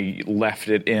happened, and they left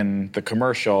it in the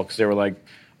commercial because they were like,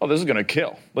 oh, this is going to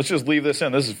kill. Let's just leave this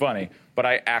in. This is funny. But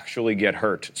I actually get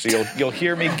hurt. So you'll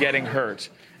hear me getting hurt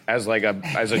as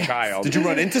a child. Did you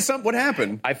run into something? What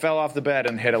happened? I fell off the bed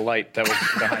and hit a light that was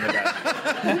behind the bed.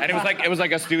 And it was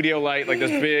like a studio light, like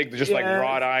this big, just like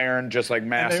wrought iron, just like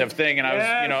massive thing. And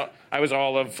I was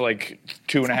all of like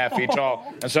 2.5 feet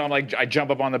tall. And so I jump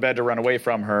up on the bed to run away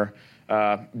from her,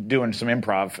 doing some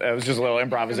improv. It was just a little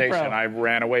improvisation. I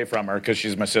ran away from her because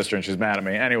she's my sister and she's mad at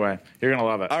me. Anyway, you're gonna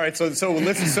love it. All right, so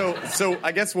listen, so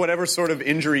I guess whatever sort of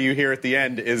injury you hear at the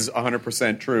end is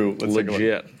 100% true. Let's legit. Take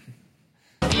a look.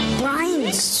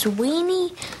 Brian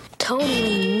Sweeney,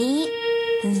 totally neat.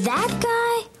 That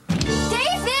guy?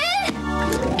 David!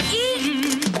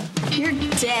 You're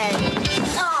dead.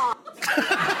 Oh.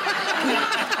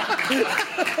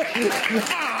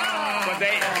 But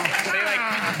they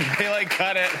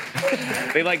cut it.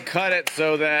 They cut it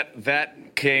so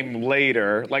that came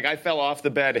later. Like, I fell off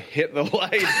the bed, hit the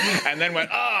light, and then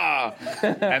went, ah!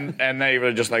 And they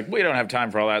were just like, we don't have time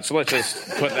for all that, so let's just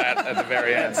put that at the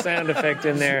very end. Sound effect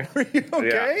in there. Are you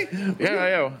okay?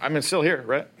 Yeah. I mean, still here,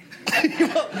 right?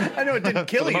 Well, I know it didn't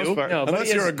kill For the you, most part. No, but unless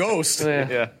he you're is- a ghost.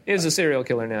 Yeah. He's a serial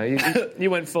killer now.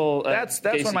 You went full. That's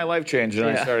Gacy. when my life changed and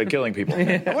I started killing people.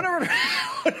 Whatever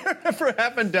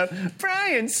happened to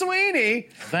Brian Sweeney?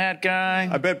 That guy.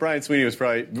 I bet Brian Sweeney was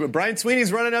probably... Brian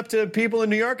Sweeney's running up to people in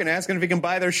New York and asking if he can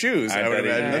buy their shoes. I would bet he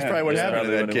imagine. did. That's probably what Yeah,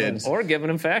 happened to probably that what it kid. Or giving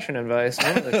him fashion advice.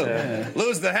 One of the two.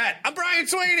 Lose the hat. I'm Brian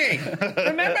Sweeney.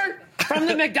 Remember from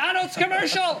the McDonald's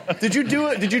commercial? Did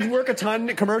you work a ton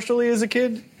commercially as a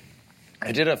kid?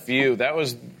 I did a few. That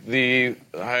was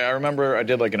I remember I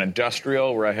did like an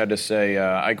industrial where I had to say,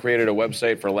 I created a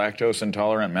website for lactose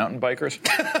intolerant mountain bikers.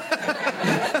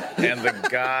 And the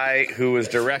guy who was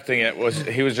directing it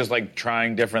he was just like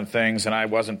trying different things, and I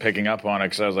wasn't picking up on it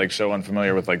because I was like so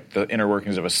unfamiliar with like the inner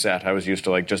workings of a set. I was used to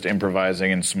like just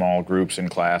improvising in small groups in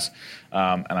class,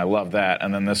 and I loved that.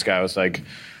 And then this guy was like,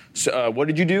 so, what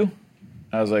did you do?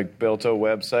 I was like, built a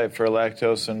website for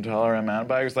lactose intolerant mountain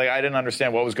bikers. Like, I didn't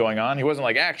understand what was going on. He wasn't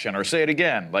like, action or say it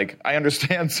again. Like, I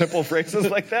understand simple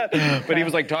phrases like that. But he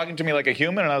was like talking to me like a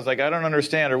human, and I was like, I don't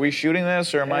understand. Are we shooting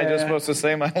this, or am I just supposed to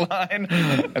say my line?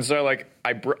 And so like,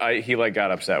 he like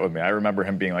got upset with me. I remember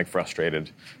him being like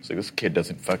frustrated. He's like, this kid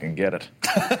doesn't fucking get it.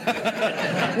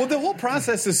 Well, the whole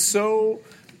process is so.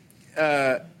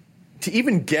 To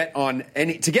even get on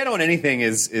anything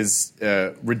is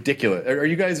ridiculous.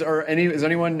 Is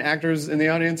anyone actors in the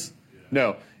audience?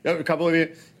 No. A couple of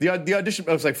you. The audition.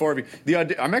 It was like 4 of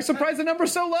you. I'm surprised the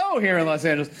number's so low here in Los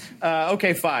Angeles.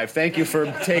 Okay, 5. Thank you for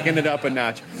taking it up a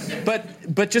notch.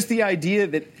 But just the idea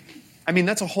that, I mean,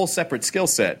 that's a whole separate skill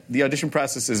set. The audition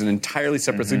process is an entirely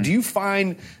separate. So do you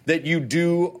find that you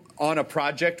do on a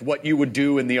project what you would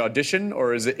do in the audition,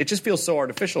 or is it just feels so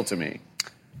artificial to me?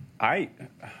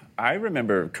 I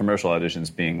remember commercial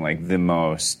auditions being like the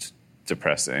most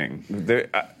depressing. They're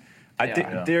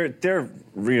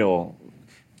real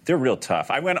tough.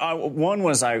 I went. One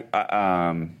was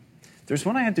there's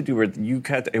one I had to do where you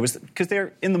had to, it was because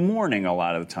they're in the morning a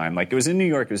lot of the time. Like it was in New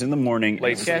York. It was in the morning.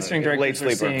 Casting directors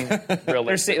are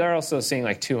seeing. They're also seeing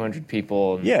like 200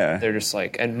 people. And they're just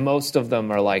like, and most of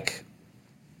them are like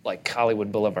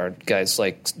Hollywood Boulevard guys,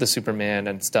 like the Superman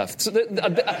and stuff. So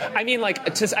I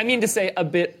mean to say a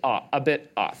bit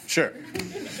off. Sure.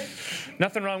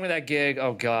 Nothing wrong with that gig.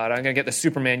 Oh God, I'm gonna get the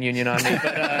Superman union on me.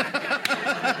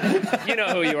 But you know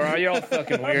who you are. You're all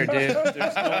fucking weird, dude.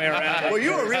 There's no way around it. Well,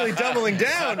 you were really doubling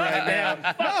down right now.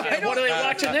 What are they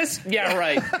watching this? Yeah,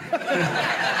 right.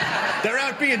 They're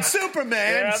out being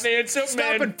Superman.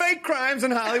 Stopping fake crimes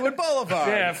on Hollywood Boulevard.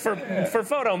 Yeah, for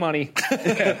photo money.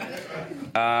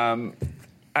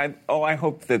 I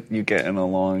hope that you get in a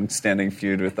long-standing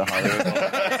feud with the Hollywood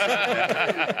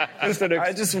Boulevard.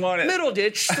 I just want it.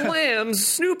 Middleditch slams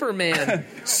Snooperman.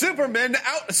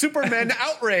 Superman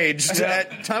outraged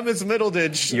at Thomas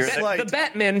Middleditch. The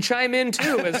Batmen chime in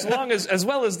too, as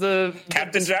well as the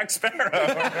Captain Jack Sparrow.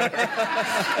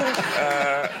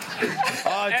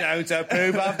 I don't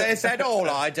approve of this at all.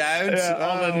 I don't.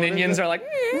 All the minions are like,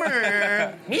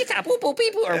 "Meeta poo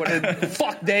people," or whatever the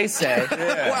fuck they say.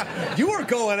 Yeah. Wow, you are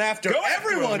going after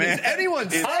everyone. Is anyone?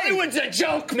 Hollywood's a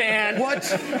joke, man. What?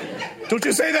 Don't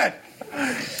you say that.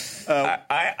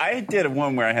 I did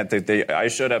one where I had I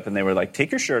showed up and they were like,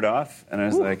 take your shirt off. And I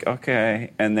was like,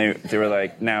 okay. And they were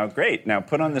like, now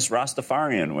put on this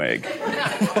Rastafarian wig.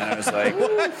 And I was like,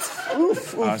 what?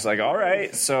 Oof. I was like, all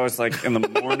right. So it's like in the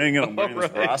morning and I'm wearing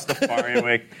this Rastafarian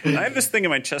wig. And I have this thing in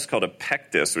my chest called a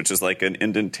pectus, which is like an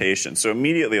indentation. So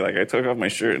immediately, like, I took off my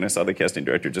shirt and I saw the casting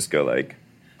director just go like...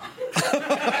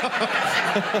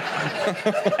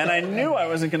 And I knew I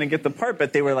wasn't going to get the part,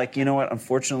 but they were like, you know what,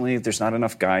 unfortunately, there's not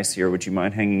enough guys here. Would you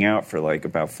mind hanging out for like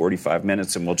about 45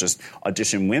 minutes and we'll just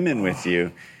audition women with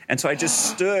you? And so I just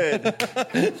stood,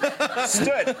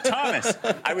 Thomas.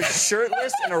 I was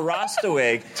shirtless in a Rasta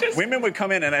wig. Women would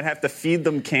come in and I'd have to feed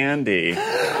them candy.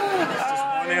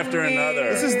 After another.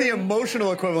 This is the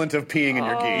emotional equivalent of peeing in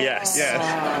your gi. Yes.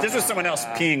 This was someone else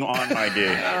peeing on my gi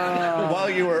while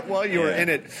you were in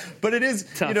it. But it is,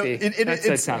 Tuffy. you know,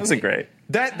 it's great.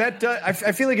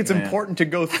 I feel like it's important to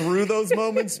go through those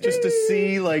moments just to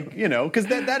see, like, you know, because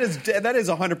that is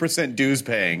 100% dues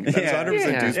paying. That's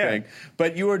 100% dues paying.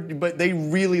 But they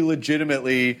really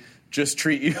legitimately just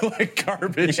treat you like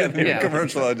garbage in the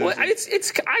commercial audition. Well,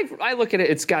 I look at it.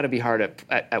 It's got to be hard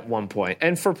at one point,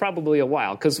 and for probably a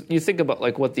while, because you think about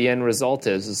like what the end result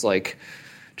is like,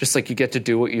 just like you get to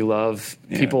do what you love.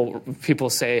 People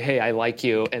say, "Hey, I like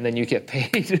you," and then you get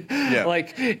paid.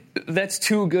 Like that's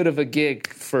too good of a gig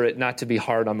for it not to be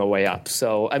hard on the way up.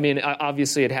 So I mean,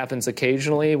 obviously it happens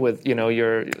occasionally with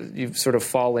you sort of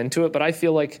fall into it, but I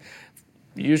feel like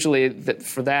usually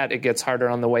for that it gets harder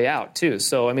on the way out too.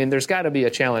 So I mean, there's got to be a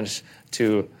challenge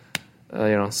to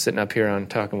sitting up here on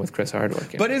Talking with Chris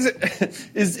Hardwick. But is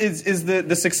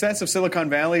the success of Silicon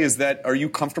Valley, are you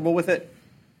comfortable with it?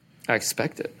 I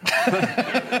expect it.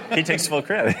 He takes full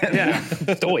credit. Yeah,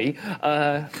 doy.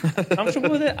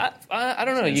 Comfortable with it? I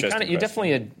don't know. You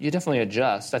definitely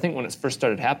adjust. I think when it first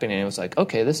started happening, it was like,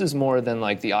 okay, this is more than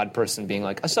like the odd person being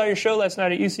like, I saw your show last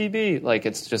night at UCB. Like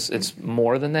it's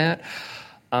more than that.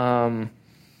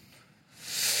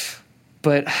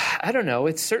 But I don't know.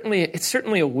 It's certainly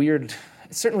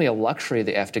a luxury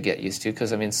that you have to get used to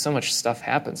because I mean, so much stuff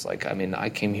happens. Like I mean, I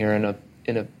came here in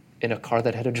a car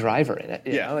that had a driver in it.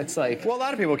 You know? It's like... Well, a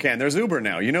lot of people can. There's Uber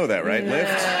now. You know that, right? Lyft?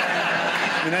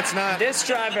 I mean, that's not... This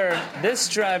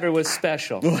driver was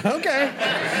special. Okay.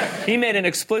 He made an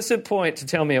explicit point to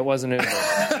tell me it wasn't Uber.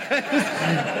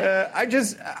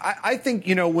 I think,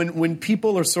 when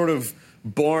people are sort of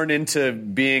born into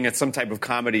being at some type of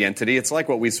comedy entity, it's like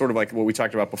what we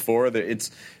talked about before, that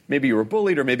it's maybe you were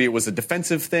bullied or maybe it was a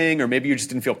defensive thing or maybe you just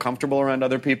didn't feel comfortable around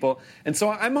other people. And so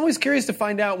I'm always curious to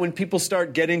find out when people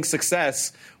start getting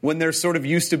success, when they're sort of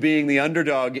used to being the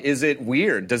underdog, is it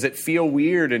weird? Does it feel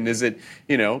weird? And is it,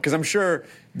 because I'm sure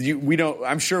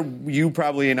you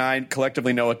probably and I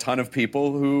collectively know a ton of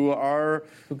people who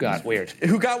got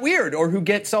weird or who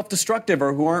get self-destructive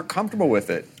or who aren't comfortable with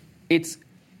it.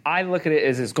 I look at it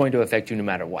as it's going to affect you no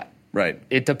matter what. Right.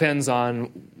 It depends on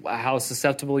how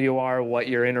susceptible you are, what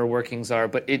your inner workings are,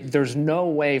 but there's no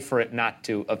way for it not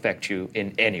to affect you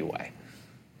in any way.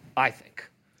 I think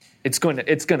it's going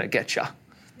to get you.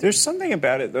 There's something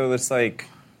about it though that's like,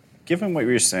 given what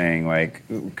you were saying, like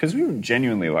because we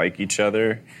genuinely like each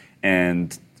other,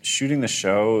 and shooting the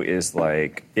show is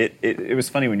like it was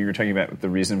funny when you were talking about the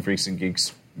reason Freaks and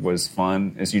Geeks was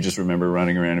fun is you just remember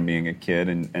running around and being a kid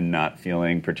and not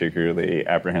feeling particularly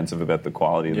apprehensive about the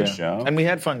quality of the show. And we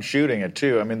had fun shooting it,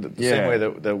 too. I mean, the same way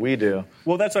that we do.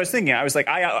 Well, that's what I was thinking. I was like,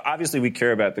 obviously we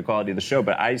care about the quality of the show,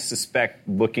 but I suspect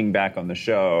looking back on the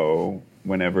show,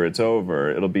 whenever it's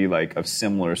over, it'll be like a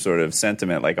similar sort of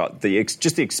sentiment. Like the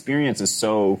experience is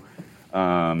so...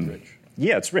 rich.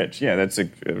 Yeah, it's rich. Yeah,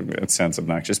 it sounds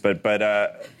obnoxious, but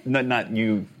not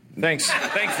you... Thanks,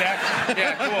 Zach.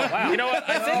 Yeah, cool. Wow. You know what?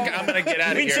 I think I'm going to get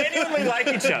out of here. We genuinely like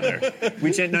each other.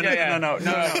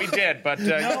 No, we did, but you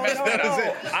messed that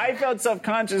up. I felt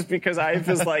self-conscious because I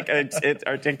was like, it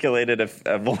articulated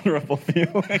a vulnerable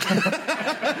feeling.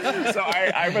 So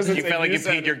I wasn't. You felt like you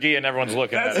peed your gi and everyone's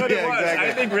looking at it. That's what it was. Exactly.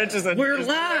 I think Rich is We're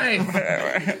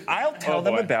live. I'll tell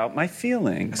them about my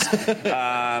feelings.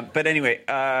 But anyway,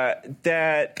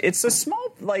 that it's a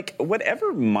small, like,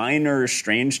 whatever minor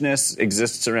strangeness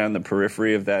exists around the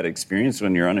periphery of that experience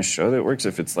when you're on a show that works,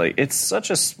 if it's like, it's such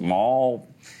a small,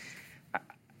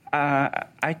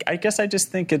 I guess I just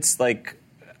think it's like,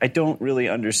 I don't really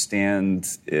understand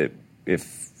it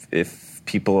if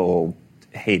people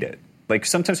hate it. Like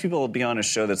sometimes people will be on a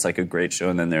show that's like a great show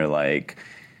and then they're like,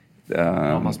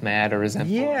 almost mad or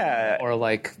resentful, or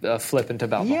like flippant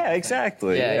about. Yeah,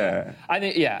 exactly. Yeah. I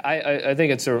think. Yeah, I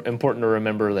think it's important to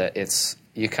remember that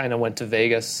you kind of went to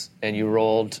Vegas and you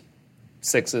rolled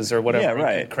sixes or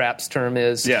whatever craps term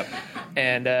is. Yep.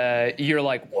 And you're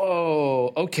like,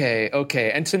 whoa, okay.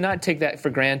 And to not take that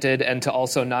for granted and to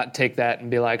also not take that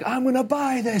and be like, I'm going to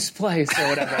buy this place or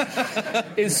whatever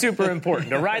is super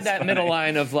important. To ride that middle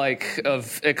line of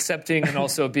accepting and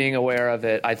also being aware of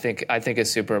it, I think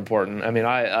is super important. I mean,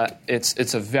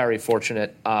 it's a very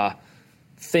fortunate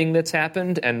thing that's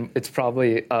happened, and it's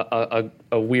probably a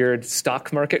weird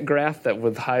stock market graph that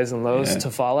with highs and lows to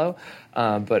follow.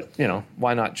 But,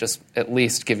 why not just at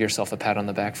least give yourself a pat on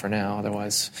the back for now?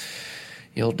 Otherwise,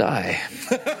 you'll die.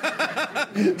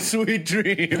 Sweet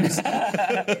dreams.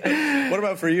 What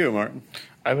about for you, Martin?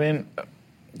 I mean,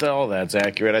 all that's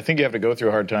accurate. I think you have to go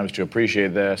through hard times to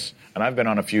appreciate this. And I've been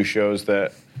on a few shows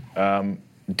that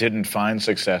didn't find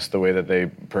success the way that they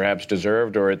perhaps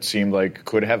deserved, or it seemed like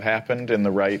could have happened in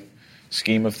the right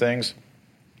scheme of things.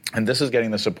 And this is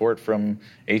getting the support from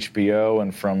HBO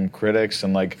and from critics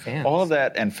and fans. All of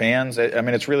that, and fans. I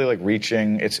mean, it's really like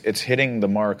reaching, it's hitting the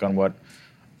mark on what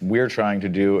we're trying to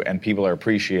do, and people are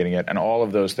appreciating it. And all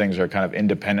of those things are kind of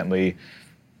independently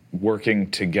working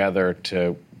together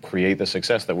to create the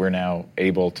success that we're now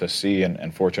able to see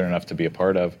and fortunate enough to be a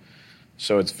part of.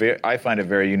 So I find it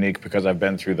very unique because I've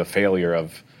been through the failure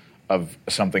of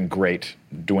something great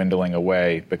dwindling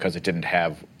away because it didn't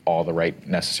have all the right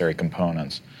necessary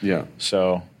components. Yeah.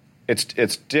 So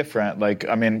it's different. Like,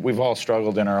 I mean, we've all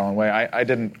struggled in our own way. I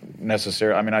didn't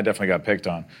necessarily. I mean, I definitely got picked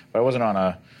on, but I wasn't on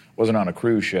a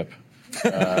cruise ship.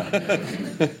 All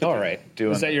right.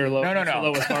 Is that your No.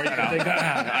 lowest bar you can think of?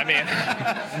 I mean,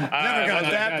 Never got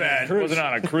that bad. I wasn't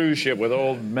on a cruise ship with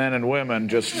old men and women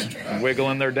just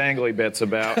wiggling their dangly bits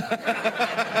about.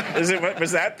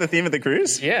 Was that the theme of the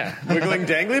cruise? Yeah. Wiggling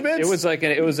dangly bits?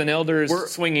 It was an elders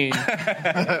swinging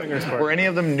swingers party. Were any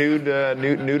of them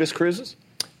nudist cruises?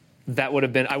 That would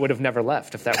have been. I would have never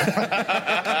left if that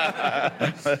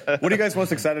was. What are you guys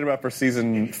most excited about for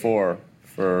season 4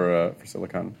 for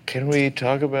Silicon? Can we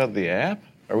talk about the app?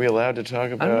 Are we allowed to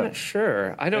talk about? I'm not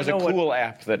sure. I don't know. There's a cool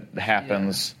app that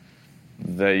happens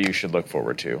that you should look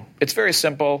forward to. It's very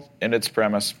simple in its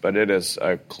premise, but it is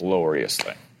a glorious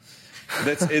thing.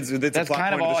 That's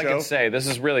kind of all I can say.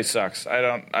 This really sucks. I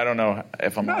don't know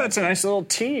if I'm. No, that's a nice little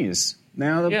tease.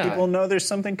 Now that people know there's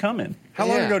something coming. How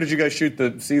long ago did you guys shoot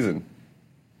the season?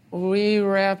 We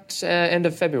wrapped end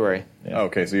of February. Yeah. Oh,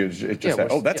 okay, so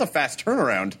that's a fast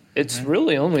turnaround. It's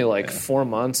really only like 4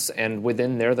 months, and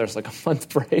within there's like a month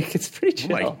break. It's pretty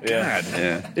chill. Oh my God.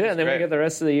 Yeah, and then we get the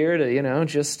rest of the year to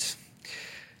just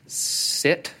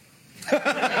sit.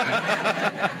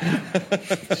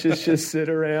 just sit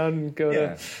around and go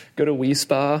to Wii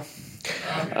Spa.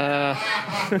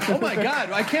 Oh my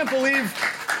God! I can't believe.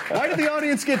 Why did the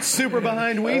audience get super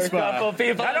behind Wii Spa? A couple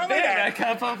people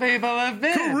have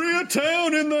been.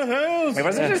 Koreatown in the house. It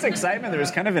wasn't just excitement. There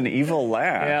was kind of an evil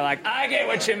laugh. Yeah, like I get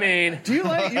what you mean. Do you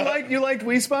liked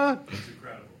Wii Spa?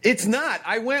 It's not.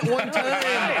 I went one time.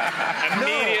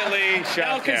 Immediately shut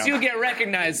down. because you get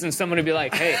recognized and someone would be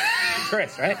like, "Hey,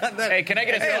 Chris, right? Hey, can I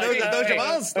get a selfie? Those are your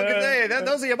balls. Look at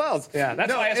those are your balls." Yeah,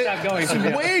 that's why I stopped going. It's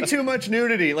way too much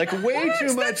nudity. Like way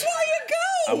too much. That's why you go.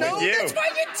 That's why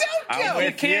you don't go.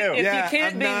 If you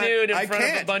can't be nude in front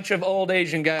of a bunch of old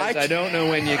Asian guys, I don't know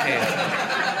when you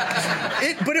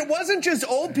can. But it wasn't just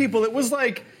old people. It was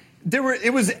like.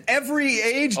 It was every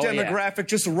age demographic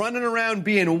just running around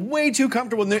being way too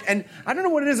comfortable. And I don't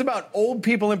know what it is about old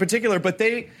people in particular, but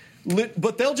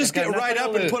they'll just get right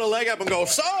up and put a leg up and go,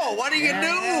 "So, what do you do?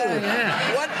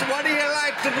 Yeah. What do you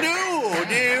like to do?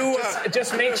 Do you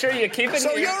just make sure you keep it."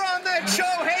 So you're on that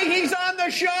show. Hey, he's on the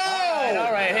show.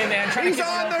 All right. Hey, man. He's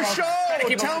on the show.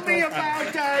 Tell me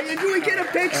about. Do we get a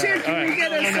picture? Can we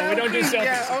get a selfie? No, we don't do selfies.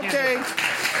 Yeah. Okay.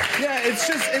 Yeah. It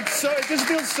just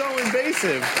feels so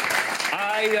invasive.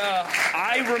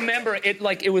 I remember it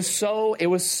like it was so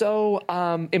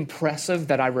impressive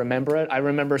that I remember it. I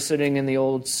remember sitting in the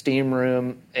old steam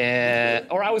room,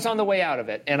 or I was on the way out of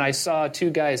it, and I saw two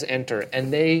guys enter,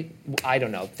 and I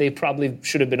don't know, they probably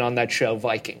should have been on that show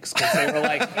Vikings, because they were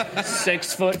like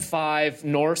 6'5"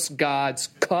 Norse gods,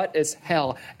 cut as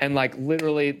hell, and like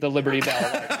literally the Liberty Bell,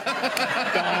 like,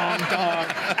 dong dong,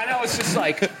 and I was just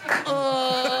like,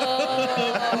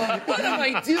 what am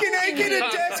I doing? Can I get a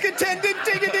desk attendant?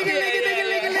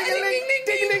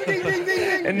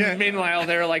 And meanwhile,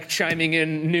 they're like chiming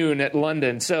in noon at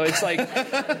London. So it's like,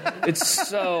 it's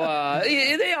so,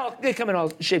 they come in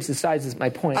all shapes and sizes, my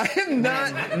point. I am not,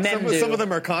 some of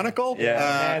them are conical.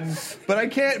 Yeah. But I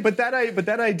can't, but that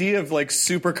idea of like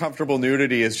super comfortable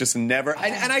nudity is just never,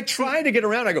 and I try to get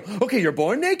around. I go, okay, you're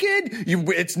born naked?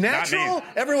 It's natural?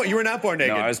 Everyone, you were not born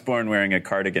naked. No, I was born wearing a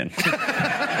cardigan.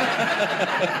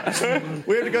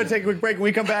 We have to go take a quick break. When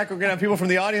we come back, we're going to have people from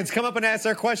the audience come up and ask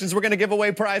their questions. We're going to give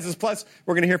away prizes. Plus,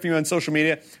 we're going to hear from you on social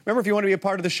media. Remember, if you want to be a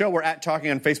part of the show, we're at Talking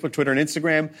on Facebook, Twitter, and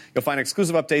Instagram. You'll find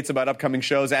exclusive updates about upcoming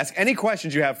shows. Ask any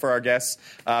questions you have for our guests,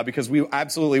 because we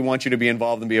absolutely want you to be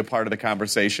involved and be a part of the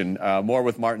conversation. More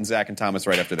with Martin, Zach, and Thomas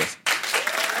right after this.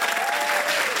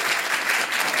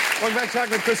 Welcome back to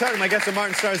Talking with Chris Hardwick. My guests are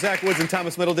Martin Starr, Zach Woods, and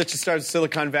Thomas Middleditch, the stars of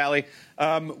Silicon Valley.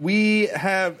 We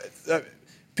have...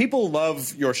 people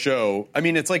love your show. I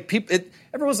mean, it's like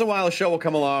every once in a while a show will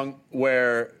come along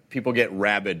where people get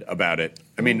rabid about it.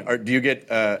 I mean, do you get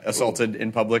assaulted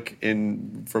in public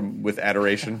with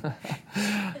adoration?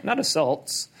 Not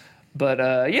assaults,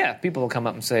 but yeah, people will come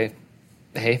up and say,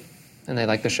 "Hey," and they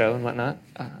like the show and whatnot.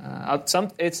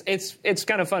 It's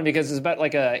kind of fun because it's about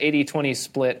like a 80-20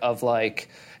 split of like,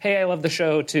 "Hey, I love the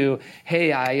show," to,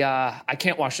 "Hey, I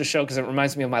can't watch the show because it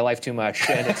reminds me of my life too much,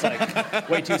 and it's like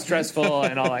way too stressful,"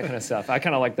 and all that kind of stuff. I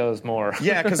kind of like those more.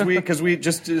 Yeah, because we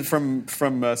just from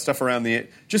stuff around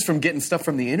from getting stuff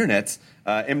from the internet.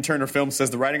 M. Turner Film says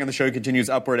the writing on the show continues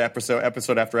upward episode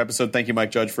after episode. Thank you,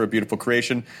 Mike Judge, for a beautiful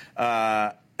creation.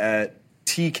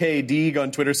 TJ PK Deeg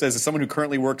on Twitter says, as someone who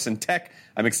currently works in tech,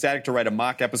 I'm ecstatic to write a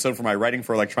mock episode for my Writing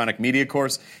for Electronic Media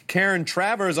course. Karen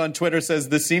Travers on Twitter says,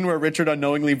 the scene where Richard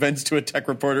unknowingly vents to a tech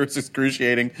reporter is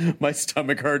excruciating. My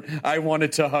stomach hurt. I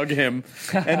wanted to hug him.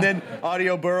 And then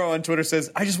Audio Burrow on Twitter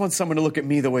says, I just want someone to look at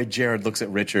me the way Jared looks at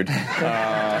Richard.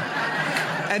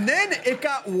 And then it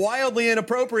got wildly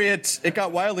inappropriate.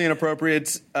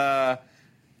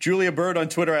 Julia Bird on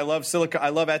Twitter, I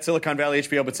love at Silicon Valley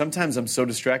HBO, but sometimes I'm so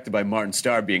distracted by Martin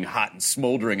Starr being hot and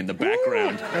smoldering in the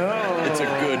background. It's a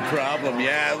good problem.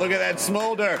 Yeah, look at that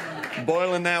smolder.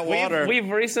 Boiling that water. We've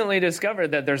recently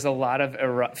discovered that there's a lot of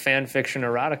fan fiction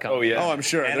erotica. Oh, yeah. Oh, I'm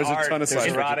sure. And there's art, a ton of there's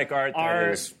science erotic fiction. art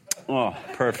that is,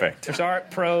 perfect. There's art,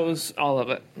 prose, all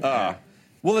of it.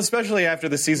 Well, especially after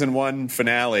the season 1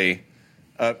 finale,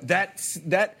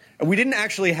 that we didn't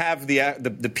actually have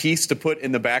the piece to put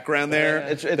in the background there.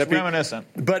 It's reminiscent.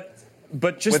 But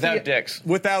just Without dicks.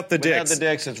 Without the Without dicks. the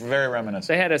dicks, it's very reminiscent.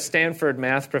 They had a Stanford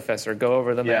math professor go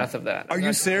over the math of that. Are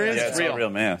you serious? Yeah, it's all real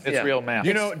math. It's real math.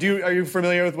 You know, are you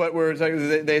familiar with what we're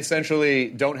talking? They essentially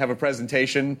don't have a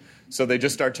presentation, so they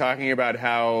just start talking about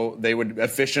how they would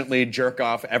efficiently jerk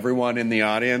off everyone in the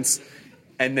audience,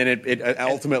 and then it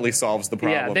ultimately solves the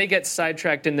problem. Yeah, they get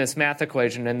sidetracked in this math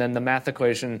equation, and then the math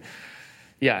equation,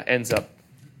 ends up.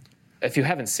 If you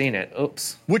haven't seen it,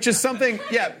 oops. Which is something,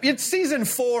 it's season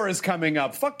 4 is coming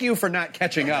up. Fuck you for not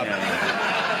catching up.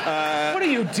 What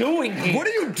are you doing here? What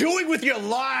are you doing with your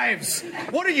lives?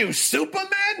 What are you,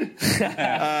 Superman?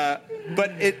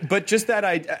 But just that,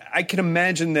 I can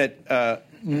imagine that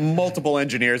multiple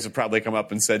engineers have probably come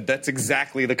up and said, that's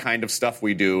exactly the kind of stuff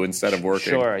we do instead of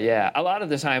working. Sure, yeah. A lot of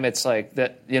the time it's like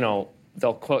that,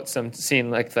 they'll quote some scene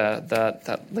like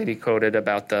that lady quoted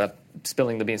about the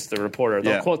spilling the beans to the reporter.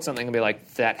 They'll quote something and be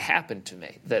like, that happened to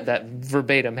me. That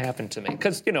verbatim happened to me.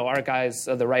 Because, our guys,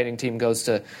 the writing team goes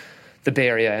to the Bay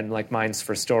Area and mines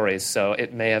for stories, so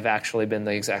it may have actually been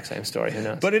the exact same story. Who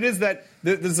knows? But it is that,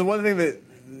 there's the one thing that,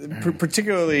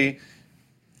 particularly,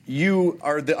 you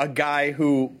are a guy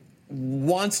who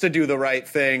wants to do the right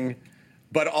thing,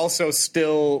 but also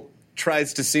still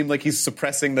tries to seem like he's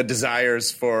suppressing the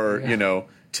desires for,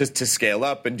 to scale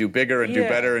up and do bigger and do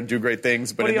better and do great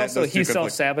things. But he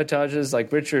self-sabotages.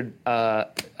 Like Richard, I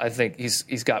think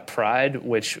he's got pride,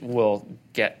 which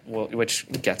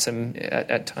gets him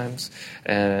at times,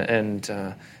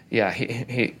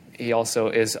 he also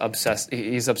is obsessed.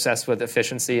 He's obsessed with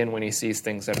efficiency, and when he sees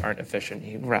things that aren't efficient,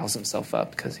 he riles himself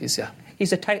up because he's a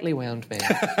tightly wound man.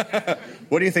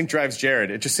 What do you think drives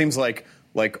Jared? It just seems like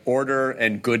order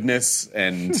and goodness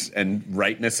and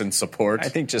rightness and support. I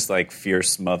think just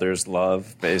fierce mother's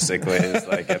love basically is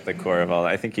at the core of all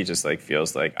that. I think he just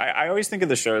feels like I always think of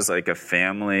the show as a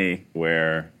family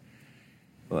where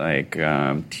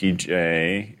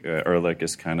TJ Ehrlich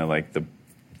is kind of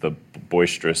the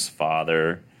boisterous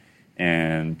father,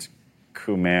 and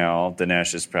Kumail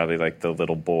Dinesh is probably the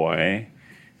little boy,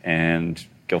 and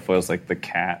Guilfoyle's the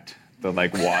cat, the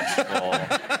watchful.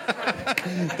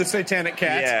 The satanic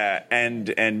cat. Yeah, and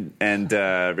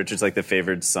Richard's the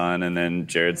favored son, and then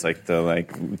Jared's the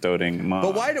doting mom.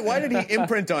 But why did he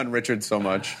imprint on Richard so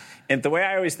much? And the way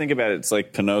I always think about it, it's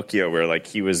like Pinocchio, where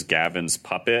he was Gavin's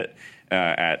puppet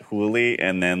at Hooli,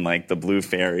 and then the blue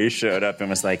fairy showed up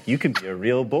and was like, "You can be a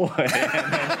real boy."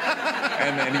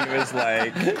 And then he was in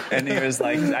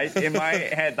my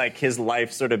head, his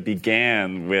life sort of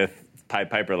began with Pied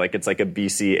Piper, it's a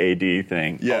BCAD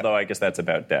thing. Yeah. Although I guess that's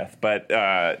about death. But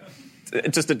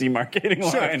just a demarcating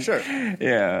line. Sure.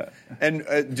 Yeah. And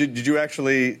did you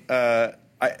actually,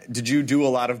 did you do a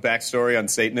lot of backstory on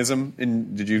Satanism?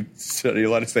 And did you study a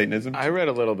lot of Satanism? I read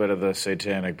a little bit of the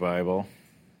Satanic Bible.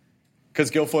 Because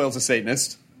Guilfoyle's a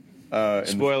Satanist.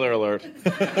 Spoiler alert.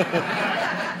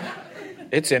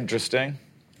 It's interesting.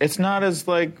 It's not as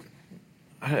I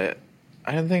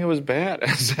didn't think it was bad.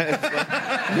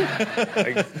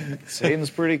 Satan's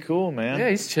pretty cool, man. Yeah,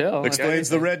 he's chill. Explains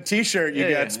the red T-shirt you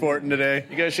got sporting today.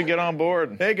 You guys should get on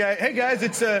board. Hey guys,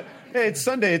 it's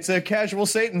Sunday. It's a casual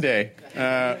Satan day.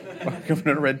 Coming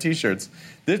in red T-shirts.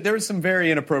 There was some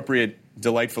very inappropriate,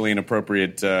 delightfully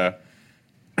inappropriate.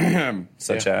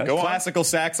 Such as? Classical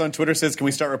Sax on Twitter says, can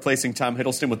we start replacing Tom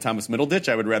Hiddleston with Thomas Middleditch?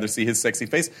 I would rather see his sexy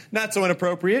face. Not so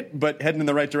inappropriate, but heading in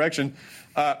the right direction.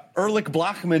 Erlich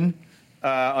Blochman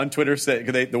on Twitter said,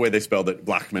 the way they spelled it,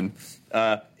 Blochman,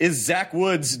 is Zach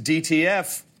Woods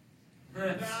DTF?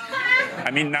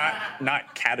 I mean,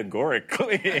 not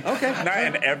categorically. Okay. Not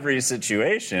in every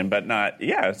situation, but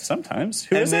sometimes.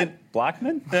 Who is it?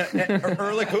 Blockman?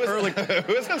 Erlich,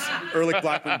 who is this? Erlich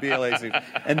Blochman, B-L-A-Z.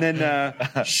 And then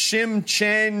Shim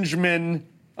Changeman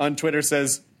on Twitter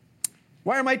says,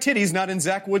 why are my titties not in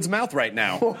Zach Woods' mouth right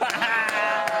now?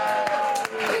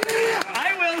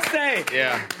 say,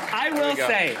 go.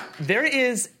 there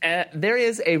is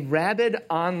a rabid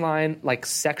online like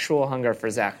sexual hunger for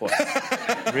Zach Woods.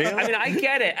 Really? I mean, I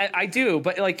get it. I do,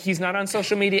 but like he's not on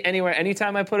social media anywhere.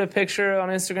 Anytime I put a picture on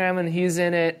Instagram and he's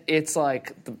in it, it's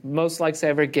like the most likes I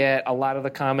ever get. A lot of the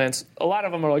comments, a lot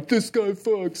of them are like, "This guy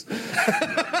fucks."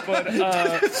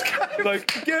 But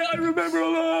like, yeah, I remember a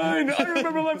line. I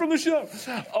remember a line from the show.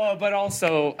 But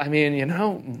also, I mean, you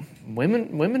know,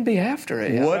 women be after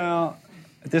it. Yeah. Well,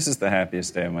 this is the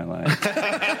happiest day of my life.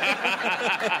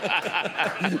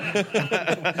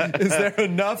 Is there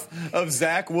enough of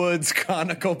Zach Woods'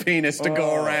 conical penis to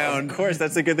go around? Of course,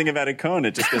 that's the good thing about a cone.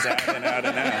 It just goes out and out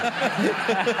and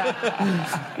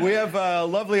out. We have a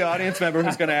lovely audience member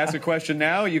who's going to ask a question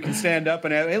now. You can stand up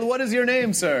and ask, hey, what is your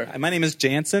name, sir? My name is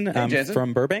Jansen. I'm Jansen.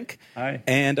 from Burbank. Hi.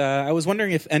 And I was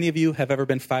wondering if any of you have ever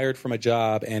been fired from a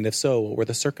job, and if so, what were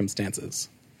the circumstances?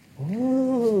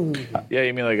 Ooh. Yeah,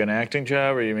 you mean like an acting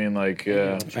job, or you mean like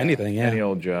anything? Yeah, any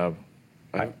old job.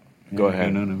 Go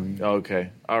ahead. No.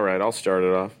 Okay. All right. I'll start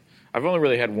it off. I've only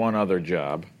really had one other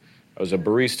job. I was a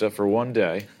barista for one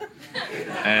day,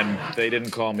 and they didn't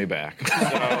call me back.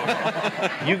 So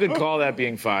you could call that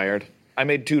being fired. I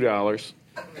made $2.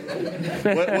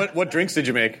 What drinks did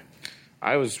you make?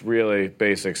 I was really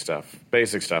basic stuff.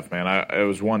 Basic stuff, man. It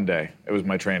was one day. It was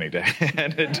my training day,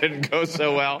 and it didn't go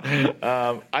so well.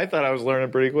 I thought I was learning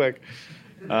pretty quick,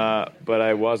 but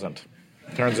I wasn't.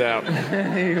 Turns out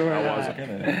I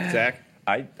wasn't. Zach?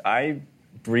 I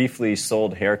briefly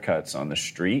sold haircuts on the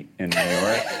street in New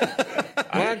York.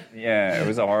 What? Yeah, it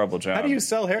was a horrible job. How do you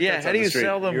sell haircuts Yeah, how on do the you street?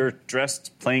 sell them? You're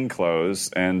dressed plain clothes,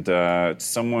 and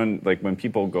someone, like when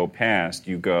people go past,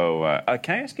 you go,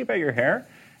 can I ask you about your hair?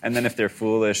 And then if they're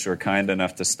foolish or kind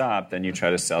enough to stop, then you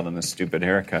try to sell them a stupid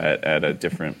haircut at a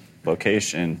different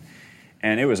location.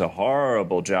 And it was a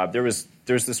horrible job. There's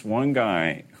this one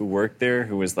guy who worked there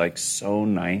who was like so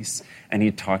nice, and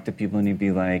he'd talk to people and he'd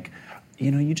be like,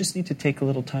 you know, you just need to take a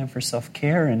little time for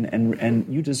self-care and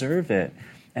you deserve it.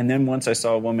 And then once I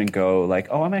saw a woman go like,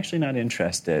 oh, I'm actually not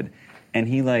interested. And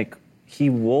he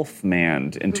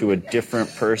wolf-manned into a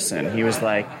different person. He was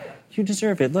like, you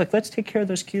deserve it. Look, let's take care of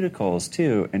those cuticles,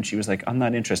 too. And she was like, I'm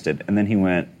not interested. And then he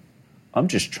went, I'm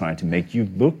just trying to make you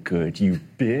look good, you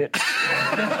bitch.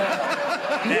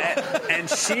 and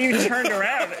she turned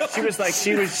around. She was like,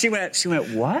 she went,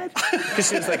 what? Because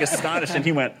she was like astonished. And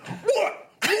he went, what?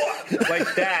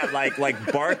 Like that, like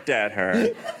barked at her.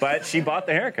 But she bought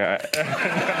the haircut.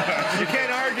 You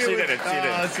can't argue She with did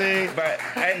it. See?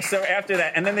 And so after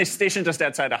that, and then they stationed us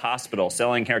outside a hospital,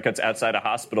 selling haircuts outside a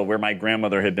hospital where my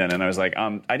grandmother had been. And I was like,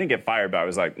 I didn't get fired, but I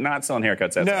was like, not selling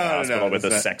haircuts outside a hospital with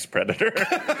a sex predator.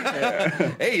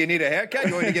 Hey, you need a haircut?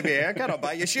 You want to give me a haircut? I'll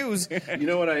buy you shoes. You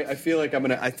know what? I feel like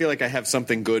I feel like I have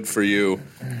something good for you,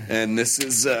 and this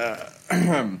is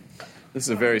this is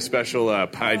a very special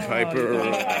Pied Piper.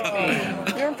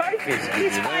 You're Piper.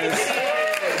 He's Piper.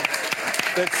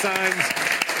 That signs.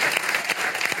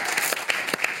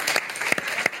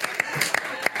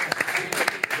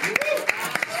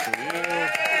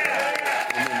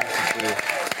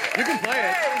 You can play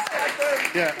it.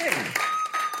 Yeah.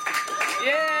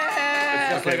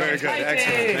 Yeah. Okay, very good.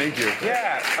 Excellent. Thank you.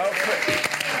 Yeah.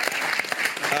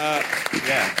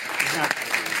 Yeah.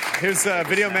 Here's a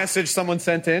video message someone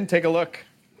sent in. Take a look.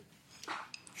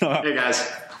 Hey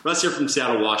guys, Russ here from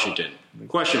Seattle, Washington.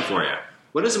 Question for you.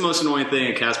 What is the most annoying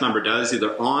thing a cast member does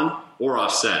either on or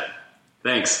off set?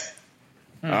 Thanks.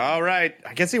 All right.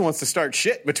 I guess he wants to start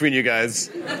shit between you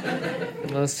guys.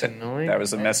 Most annoying? That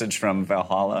was a message from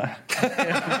Valhalla. Was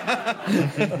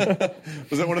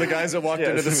that one of the guys that walked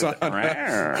into the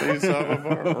sauna? You saw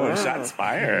before? Shots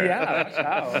fired.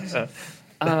 Yeah.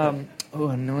 Wow.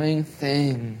 Annoying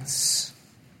things.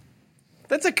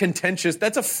 That's a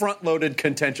front-loaded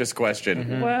contentious question.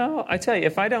 Mm-hmm. Well, I tell you,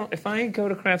 if I go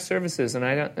to craft services and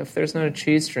if there's not a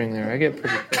cheese string there, I get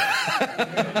pretty pissed.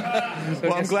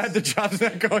 Well, I'm glad the job's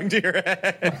not going to your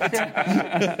head.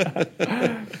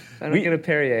 If I don't get a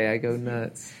Perrier, I go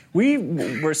nuts. We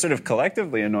were sort of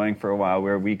collectively annoying for a while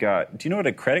where we got, do you know what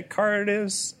a credit card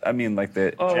is? I mean, like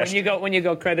the... Oh, when you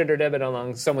go credit or debit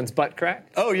along someone's butt crack?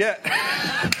 Oh, yeah.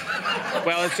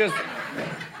 Well, it's just,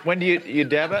 when do you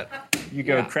debit? You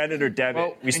go credit or debit.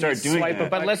 Well, we start doing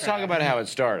that. But let's talk about how it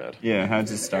started. Yeah, how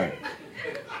did it start?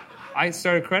 I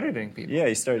started crediting people. Yeah,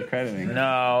 you started crediting.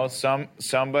 No,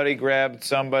 somebody grabbed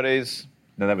somebody's...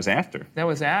 No, that was after. That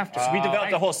was after. So we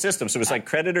developed the whole system. So it was like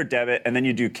credit or debit, and then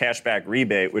you do cashback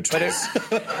rebate, which was...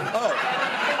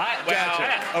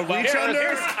 A reach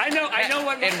under? I know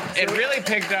what... It really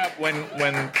picked up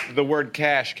when the word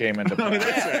cash came into play.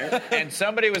 That's right. And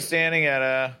somebody was standing at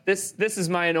a... This is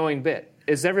my annoying bit.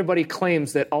 is everybody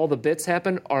claims that all the bits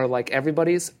happen are like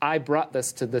everybody's. I brought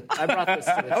this to the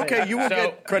Okay, table. you will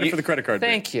get credit for the credit card.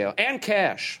 Thank you. And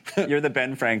cash. You're the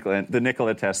Ben Franklin, the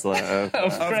Nikola Tesla of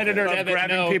credit or debit,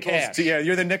 grabbing no people's. cash. Yeah,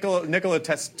 you're the Nikola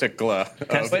Tesla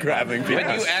of grabbing people.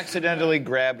 But you accidentally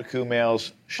grabbed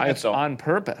Kumail's schnitzel. On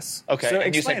purpose. Okay, So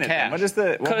and you explain said it cash. then. What is the?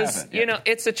 What Because happened? you know,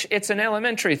 it's an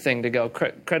elementary thing to go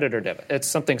credit or debit. It's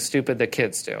something stupid that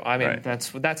kids do. I mean, Right.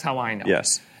 that's how I know.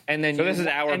 Yes. And then So this is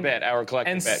our bet, our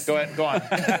collective and bet. Go ahead, go on.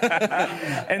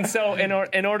 And so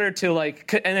in order to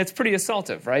like, and it's pretty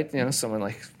assaultive, right? You know, someone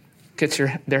like gets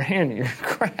their hand in your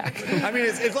crack. I mean,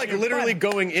 it's like literally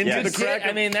going into Yes. the crack.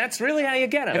 I mean, that's really how you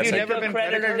get them. Have you It's never like, been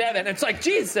credit or credit debit? And it's like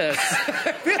Jesus.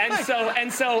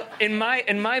 and so in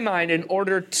my mind, in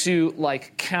order to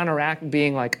like counteract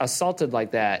being like assaulted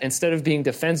like that, instead of being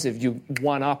defensive, you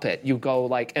one up it. You go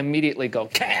like immediately go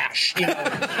cash. You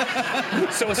know?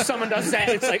 So if someone does that,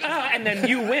 it's like and then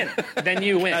you win. Then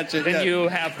you win. Gotcha, Then yeah. you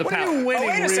have the What power. are you winning,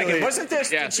 Wait a second. really? Wasn't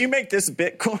this? Yes. Did you make this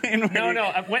Bitcoin?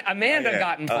 No. Amanda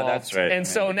got involved, that's right. and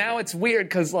so now it's weird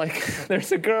because like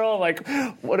there's a girl like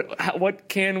what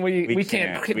can we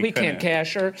can't couldn't.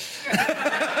 cash her,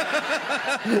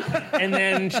 and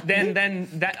then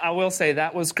that I will say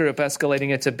that was group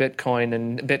escalating it to Bitcoin,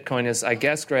 and Bitcoin is I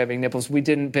guess grabbing nipples. We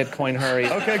didn't Bitcoin her.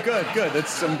 Okay, good.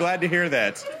 I'm glad to hear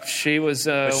that. She was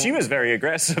She was very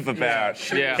aggressive about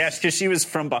cash because she was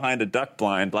from behind a duck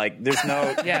blind. Like there's no,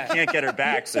 you can't get her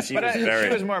back. So she was very.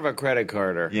 She was more of a credit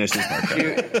carder. Yeah, she's more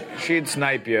credit. She'd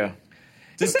snipe you.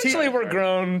 essentially we're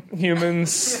grown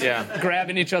humans, Yeah.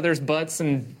 grabbing each other's butts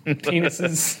and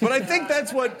penises. But I think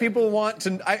that's what people want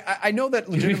to. I know that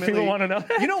legitimately. People want to know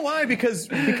that? You know why?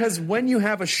 Because when you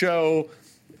have a show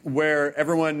where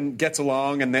everyone gets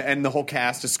along and the whole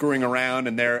cast is screwing around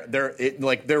and they're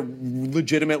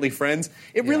legitimately friends,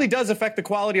 it really does affect the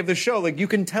quality of the show. Like you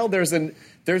can tell there's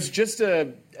just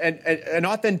an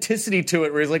authenticity to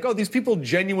it where it's like, oh, these people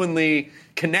genuinely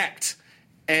connect.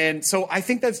 And so I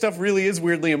think that stuff really is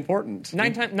weirdly important.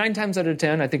 Nine times out of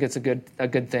 10, I think it's a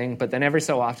good thing. But then every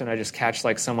so often, I just catch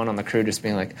like someone on the crew just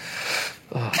being like,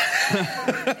 oh.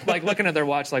 Like looking at their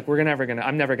watch, like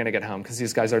I'm never gonna get home because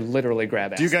these guys are literally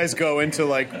grab ass. Do you guys go into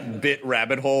like bit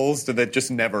rabbit holes that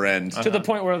just never end? To the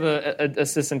point where the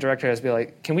assistant director has to be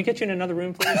like, "Can we get you in another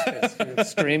room, please?" 'Cause you're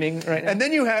screaming right now. And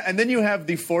then you have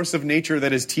the force of nature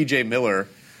that is T.J. Miller,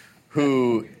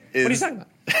 who is. What are you talking about?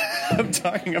 I'm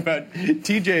talking about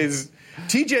TJ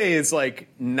is like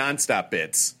nonstop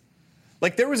bits.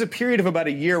 Like there was a period of about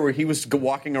a year where he was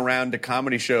walking around to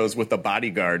comedy shows with a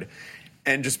bodyguard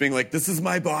and just being like, "This is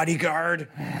my bodyguard,"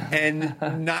 and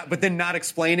but then not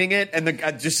explaining it, and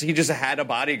he just had a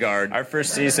bodyguard. Our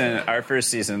first season,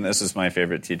 this was my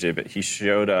favorite TJ, but he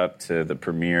showed up to the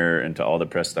premiere and to all the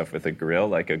press stuff with a grill,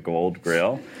 like a gold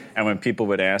grill, and when people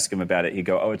would ask him about it, he'd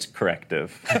go, "Oh, it's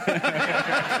corrective."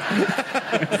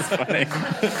 It's funny.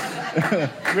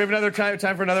 We have another time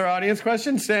for another audience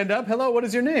question. Stand up. Hello, what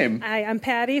is your name? Hi, I'm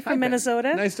Patty from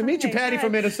Minnesota. Nice to meet you, Patty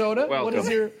from Minnesota. Welcome.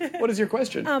 What is your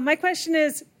question? My question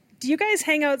is, do you guys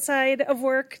hang outside of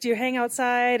work? Do you hang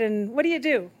outside, and what do you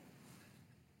do?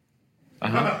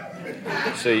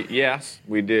 So yes,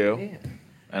 we do,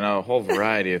 and a whole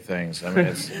variety of things. I mean,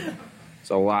 it's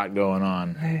a lot going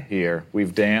on here.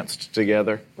 We've danced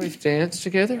together. We've danced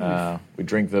together. We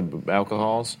drink the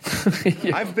alcohols.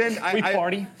 I've been. We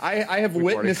party. I have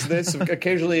witnessed this.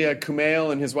 Occasionally,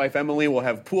 Kumail and his wife Emily will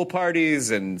have pool parties,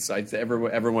 and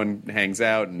everyone hangs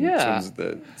out and swims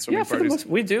the swimming for the parties. most,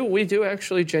 we do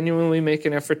actually genuinely make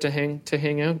an effort to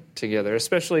hang out together.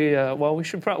 Especially, we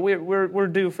should probably we're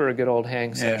due for a good old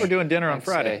hang. We're doing dinner on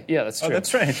Friday. Yeah, that's true. Oh,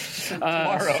 that's right.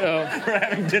 Tomorrow. We're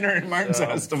having dinner at Martin's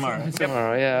house tomorrow.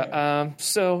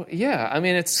 I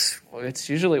mean, it's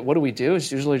usually, what do we do?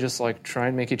 It's usually just like try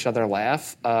and make each other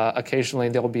laugh. Occasionally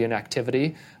there'll be an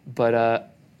activity,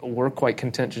 but we're quite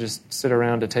content to just sit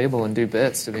around a table and do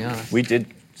bits, to be honest. We did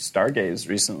stargaze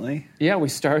recently. Yeah, we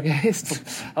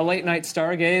stargazed. A late night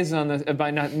stargaze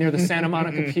near the Santa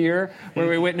Monica Pier, where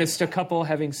we witnessed a couple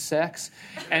having sex.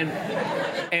 And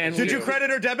Did you credit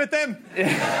or debit them?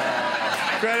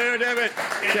 Credit or debit,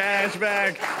 cash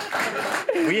back.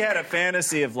 We had a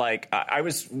fantasy of like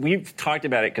we've talked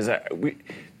about it because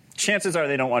chances are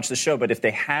they don't watch the show, but if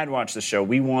they had watched the show,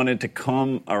 we wanted to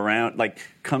come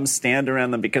stand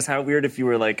around them, because how weird if you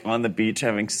were like on the beach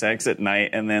having sex at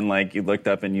night and then like you looked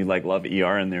up and you like love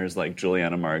ER and there's like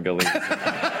Juliana Margulies.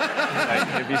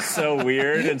 Like, it'd be so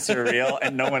weird and surreal,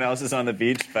 and no one else is on the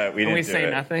beach, but we didn't we do say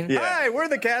it. nothing? Yeah. Hi, we're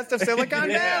the cast of Silicon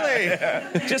Valley.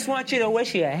 Just want you to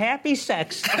wish you a happy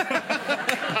sex.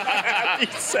 Happy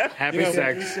sex. Happy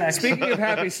sex. Speaking of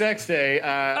Happy Sex Day,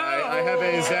 I have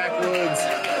a Zach Woods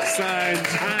Signed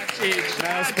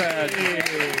mouse pad.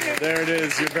 There it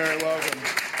is. You're very welcome.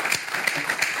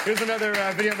 Here's another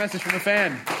video message from a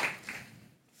fan.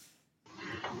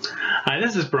 Hi,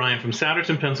 this is Brian from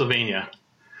Souderton, Pennsylvania.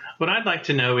 What I'd like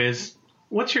to know is,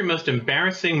 what's your most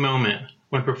embarrassing moment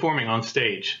when performing on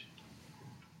stage?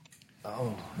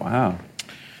 Oh. Wow.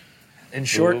 In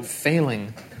short,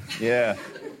 failing. Yeah.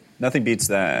 Nothing beats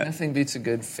that. Nothing beats a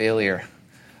good failure.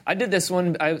 I did this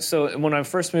one. So when I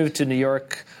first moved to New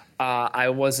York, I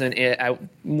wasn't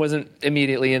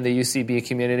immediately in the UCB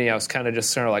community. I was kind of just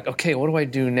sort of like, okay, what do I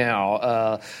do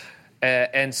now?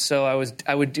 And so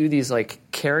I would do these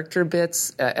like character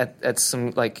bits at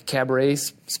some like cabaret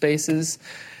spaces,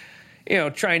 you know,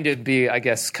 trying to be, I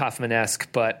guess,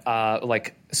 Kaufman-esque, but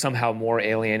like somehow more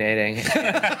alienating.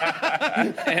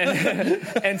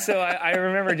 and so I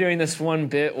remember doing this one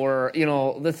bit where, you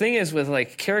know, the thing is with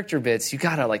like character bits, you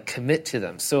gotta like commit to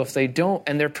them. So if they don't,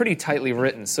 and they're pretty tightly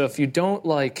written, so if you don't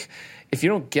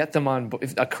get them on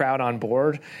a crowd on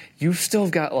board, you've still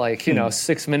got like, you know,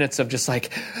 6 minutes of just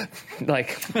like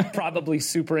probably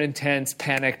super intense,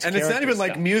 panicked. And it's not even stuff.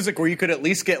 like music where you could at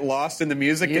least get lost in the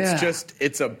music. Yeah.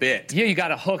 It's a bit. Yeah, you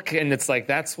got a hook, and it's like,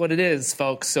 that's what it is,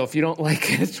 folks. So if you don't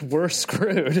like it, we're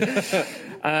screwed.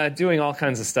 Doing all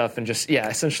kinds of stuff and just,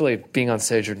 essentially being on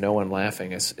stage with no one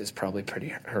laughing is probably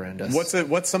pretty horrendous.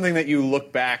 What's something that you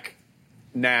look back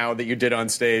now that you did on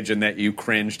stage and that you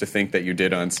cringe to think that you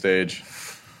did on stage?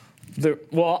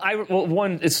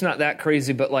 One, it's not that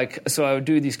crazy, but like, so I would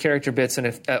do these character bits, and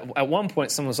if at one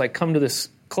point someone was like, come to this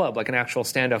club, like an actual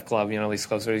stand-up club, you know, these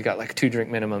clubs where you got like 2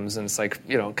 drink minimums, and it's like,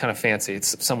 you know, kind of fancy.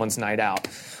 It's someone's night out.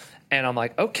 And I'm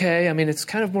like, okay, I mean, it's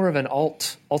kind of more of an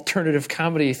alternative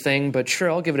comedy thing, but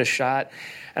sure, I'll give it a shot.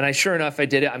 And sure enough, I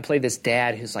did it. I played this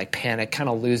dad who's like panicked, kind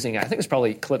of losing it. I think there's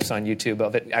probably clips on YouTube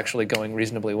of it actually going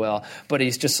reasonably well. But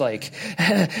he's just like,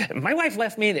 my wife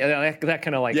left me. That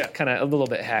kind of like, kind of a little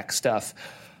bit hack stuff.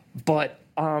 But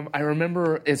I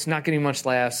remember it's not getting much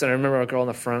laughs. And I remember a girl in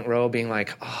the front row being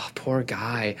like, oh, poor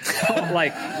guy.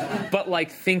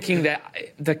 but thinking that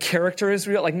the character is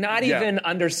real. Like not even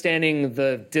understanding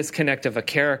the disconnect of a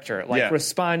character. Like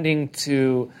responding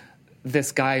to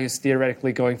this guy who's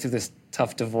theoretically going through this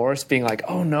tough divorce, being like,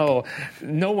 oh no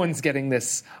one's getting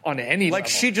this on any level.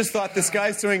 She just thought this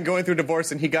guy's going through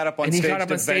divorce, and he got up on stage to vent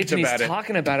about it. He's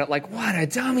talking about it like, what a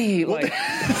dummy. Well,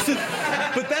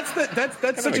 but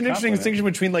that's such an interesting distinction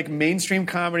between like mainstream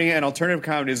comedy and alternative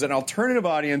comedy. Is an alternative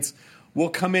audience will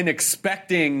come in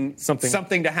expecting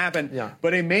something to happen,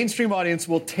 but a mainstream audience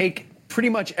will take pretty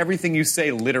much everything you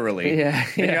say literally. And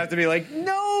you have to be like,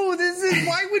 no,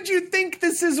 why would you think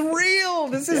this is real?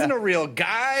 This isn't a real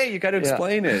guy. You got to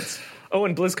explain it. Oh,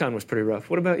 and BlizzCon was pretty rough.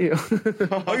 What about you? Oh, you did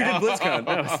BlizzCon.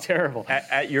 That was terrible.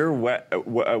 At your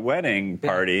wedding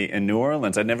party in New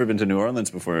Orleans, I'd never been to New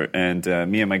Orleans before, and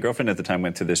me and my girlfriend at the time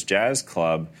went to this jazz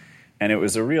club, and it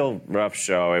was a real rough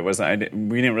show. We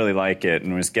didn't really like it,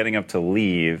 and was getting up to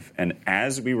leave, and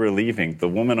as we were leaving, the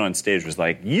woman on stage was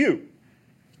like, you,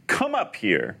 come up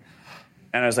here.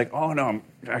 And I was like, oh, no, I'm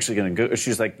actually going to go.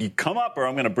 She's like, you come up or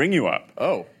I'm going to bring you up.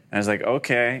 Oh. And I was like,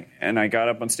 okay. And I got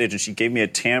up on stage, and she gave me a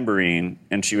tambourine,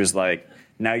 and she was like,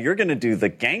 now you're going to do the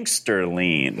gangster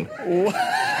lean.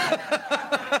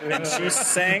 And she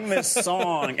sang this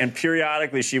song, and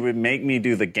periodically she would make me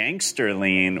do the gangster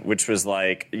lean, which was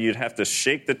like you'd have to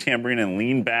shake the tambourine and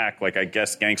lean back, like I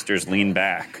guess gangsters lean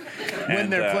back. When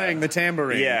they're playing the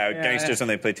tambourine. Yeah, gangsters when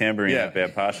they play tambourine have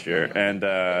bad posture. And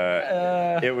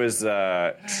it was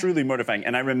truly mortifying.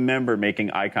 And I remember making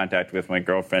eye contact with my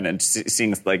girlfriend and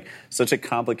seeing like such a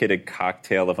complicated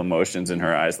cocktail of emotions in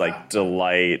her eyes, like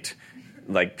delight,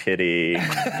 like pity.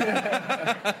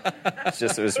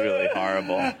 It was really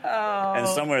horrible. Oh. And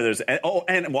somewhere there's...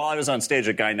 And while I was on stage,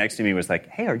 a guy next to me was like,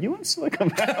 hey, are you in Silicon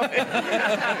Valley?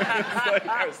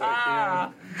 I was like,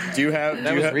 yeah. Do you have...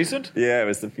 That was recent? Yeah, it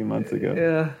was a few months ago.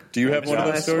 Yeah. Do you have one of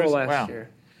those stories? Last year.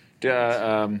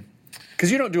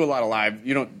 Because you don't do a lot of live...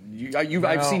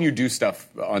 I've seen you do stuff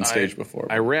on stage before.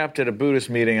 I rapped at a Buddhist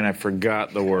meeting, and I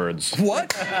forgot the words.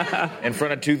 What? In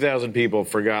front of 2,000 people,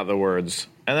 forgot the words.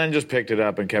 And then just picked it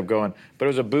up and kept going. But it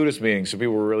was a Buddhist meeting, so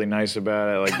people were really nice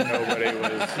about it.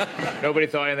 Like nobody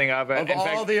thought anything of it. Of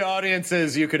all the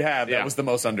audiences you could have, that was the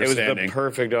most understanding. It was the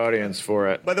perfect audience for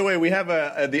it. By the way, we have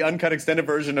the uncut extended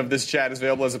version of this chat is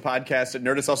available as a podcast at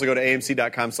Nerdist. Also go to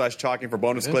amc.com/talking for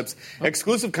bonus clips,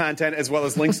 exclusive content, as well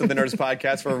as links to the Nerdist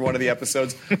podcast for every one of the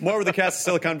episodes. More with the cast of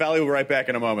Silicon Valley. We'll be right back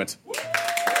in a moment.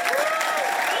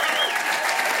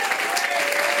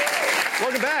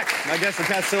 Welcome back. My guests are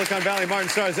cast Silicon Valley, Martin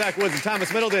Starr, Zach Woods, and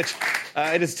Thomas Middleditch.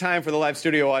 It is time for the live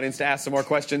studio audience to ask some more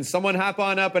questions. Someone hop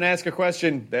on up and ask a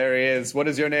question. There he is. What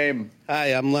is your name?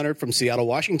 Hi, I'm Leonard from Seattle,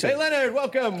 Washington. Hey, Leonard,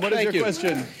 welcome. What is your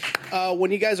question?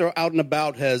 When you guys are out and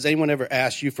about, has anyone ever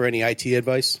asked you for any IT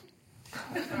advice?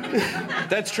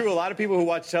 That's true. A lot of people who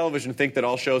watch television think that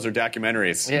all shows are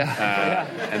documentaries. Yeah.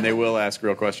 And they will ask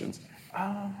real questions.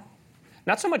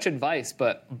 Not so much advice,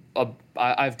 but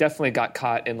I've definitely got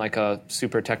caught in like a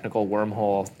super technical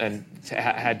wormhole and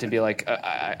had to be like,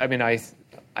 I mean, I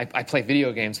play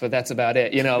video games, but that's about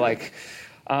it. You know, like,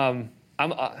 I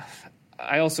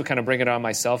also kind of bring it on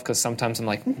myself because sometimes I'm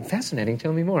like, fascinating,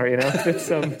 tell me more. You know, it's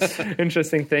some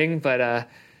interesting thing, but.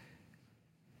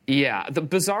 Yeah,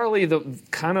 bizarrely,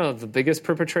 the biggest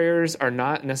perpetrators are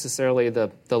not necessarily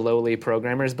the lowly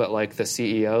programmers, but like the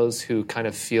CEOs who kind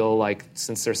of feel like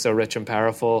since they're so rich and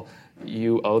powerful,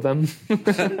 you owe them.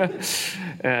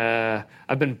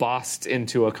 I've been bossed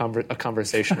into a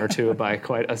conversation or two by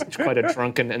quite a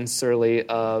drunken and surly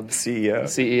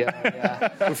CEO. Yeah,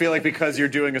 who feel like because you're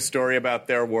doing a story about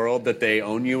their world that they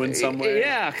own you in some way.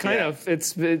 Yeah, kind of.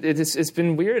 It's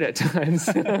been weird at times.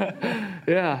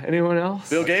 Yeah. Anyone else?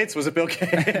 Bill Gates? Was it Bill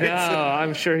Gates? No,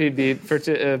 I'm sure he'd be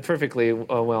perfectly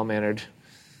well mannered.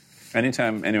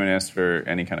 Anytime anyone asks for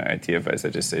any kind of IT advice, I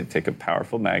just say take a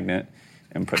powerful magnet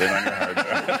and put it on your hard drive.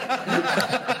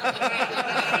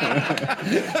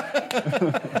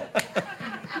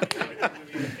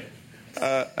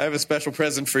 I have a special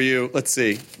present for you. Let's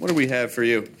see. What do we have for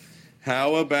you?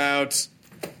 How about...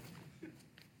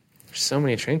 So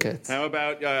many trinkets. How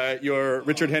about your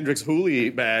Richard Hendricks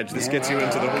Hooli badge? This gets you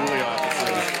into the Hooli offices.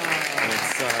 And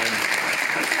it's signed.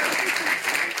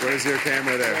 Where's your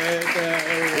camera there?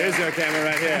 Here's your camera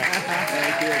right here.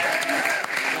 Thank you.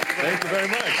 Thank you very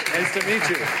much. Nice to meet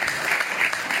you.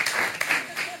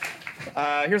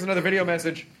 Here's another video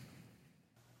message.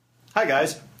 Hi,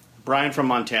 guys. Brian from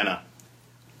Montana.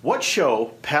 What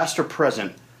show, past or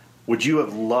present, would you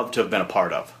have loved to have been a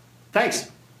part of? Thanks.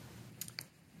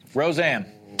 Roseanne.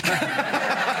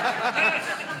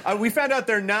 We found out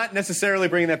they're not necessarily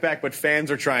bringing that back, but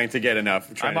fans are trying to get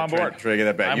enough. I'm on board. Trying to get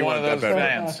that back. I'm one of those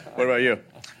fans. What about you?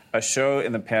 A show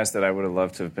in the past that I would have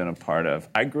loved to have been a part of.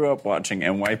 I grew up watching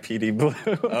NYPD Blue.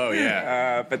 Oh,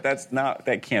 yeah. But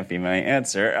that can't be my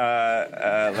answer.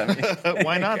 Let me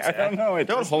Why not? I don't know.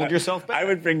 Don't hold yourself back. I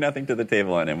would bring nothing to the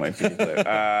table on NYPD Blue.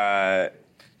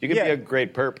 You could be a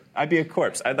great perp. I'd be a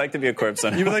corpse. I'd like to be a corpse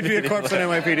on You would like to be a corpse on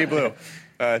NYPD Blue.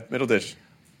 Middle dish.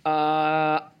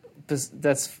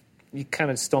 That's you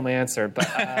kind of stole my answer, but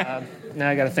now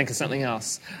I got to think of something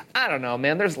else. I don't know,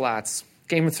 man. There's lots.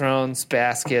 Game of Thrones,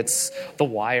 Baskets, The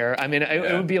Wire. I mean,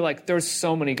 it would be like there's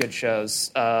so many good shows.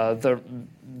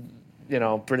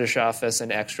 British Office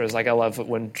and Extras. Like I love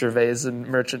when Gervais and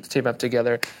Merchant team up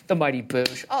together. The Mighty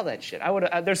Boosh, all that shit.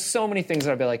 There's so many things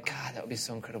that I'd be like, God, that would be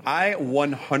so incredible. I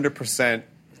 100%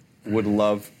 would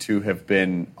love to have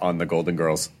been on The Golden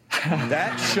Girls.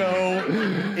 That show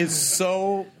is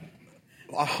so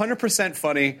 100%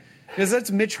 funny. Because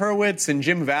that's Mitch Hurwitz and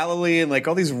Jim Vallely and like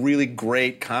all these really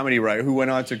great comedy writers who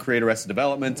went on to create Arrested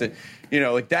Development. And,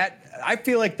 like that. I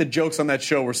feel like the jokes on that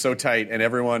show were so tight, and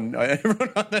everyone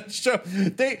on that show.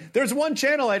 There's one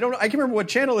channel I can't remember what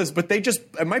channel it is, but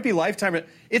it might be Lifetime.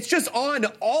 It's just on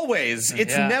always.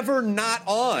 It's never not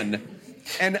on.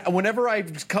 And whenever I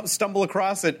stumble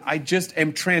across it, I just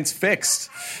am transfixed.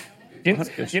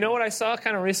 You know what I saw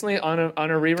kind of recently on a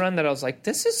rerun that I was like,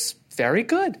 this is very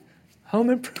good. Home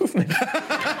Improvement. I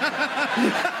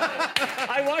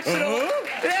watched it.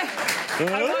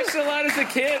 I watched it a lot as a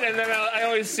kid, and then I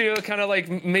always kind of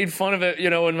like made fun of it,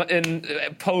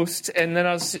 in post. And then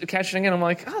I was catching it again. I'm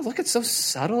like, oh, look, it's so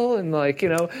subtle and like,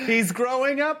 he's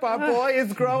growing up. Our boy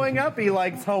is growing up. He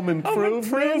likes Home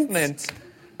Improvement.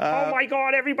 Oh my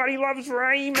God! Everybody loves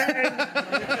Raymond.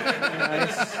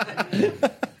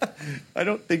 I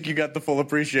don't think you got the full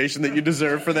appreciation that you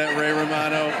deserve for that Ray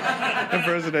Romano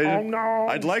impersonation. Oh no!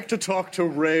 I'd like to talk to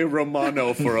Ray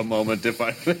Romano for a moment, if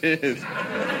I may.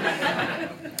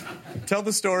 Tell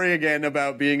the story again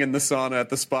about being in the sauna at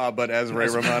the spa, but as Ray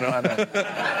Romano.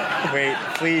 Wait,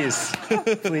 please.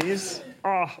 Please?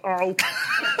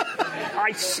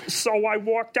 So I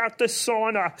walked out the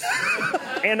sauna,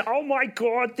 and oh my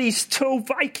God, these two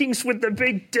Vikings with the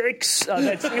big dicks. He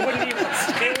wouldn't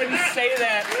say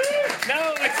that.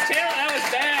 No, it's terrible. That was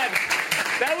bad.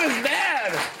 That was bad.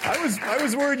 I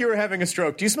was worried you were having a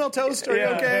stroke. Do you smell toast? Are you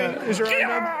okay? Is your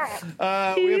arm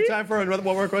done? We have time for one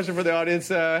more question for the audience.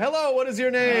 Hello, what is your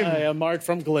name? Hi, I'm Mark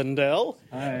from Glendale.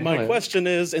 Hi. My question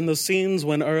is, in the scenes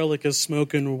when Ehrlich is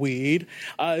smoking weed,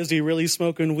 is he really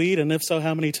smoking weed? And if so,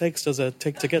 how many takes does it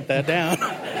take to get that down?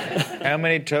 How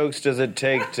many tokes does it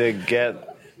take to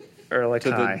get Ehrlich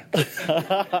High.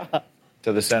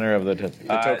 To the center of the Tootsie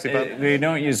Pop? We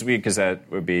don't use weed because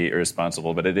that would be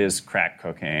irresponsible, but it is crack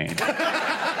cocaine.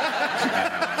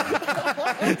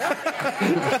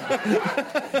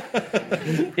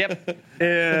 Yep. Yep.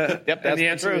 And That's the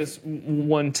answer is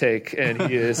one take, and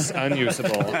he is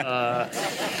unusable.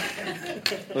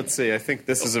 Let's see. I think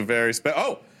this is a very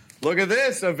Oh, look at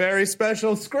this. A very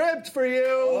special script for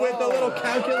you with a little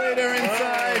calculator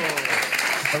inside.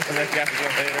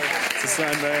 It's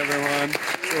assigned by everyone.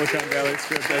 Silicon Valley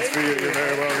script. That's for you. You're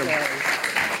very welcome.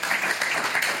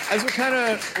 As we're kind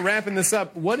of wrapping this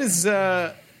up, what's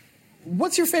your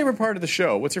favorite part of the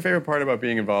show? What's your favorite part about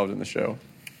being involved in the show?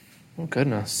 Oh,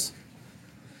 goodness.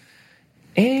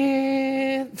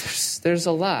 And there's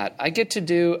a lot. I get to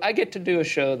do a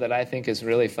show that I think is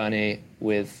really funny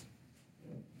with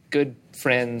good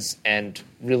friends and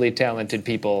really talented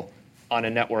people on a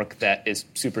network that is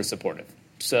super supportive.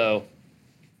 So,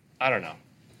 I don't know.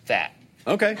 That.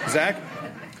 Okay. Zach?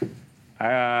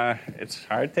 It's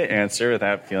hard to answer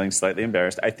without feeling slightly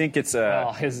embarrassed. I think it's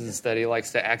Well, his is that he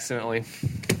likes to accidentally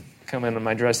come into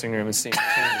my dressing room and see me.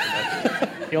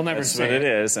 He'll never That's say what it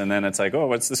is, and then it's like, oh,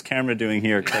 what's this camera doing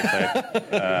here? Click, click.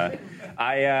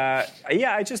 I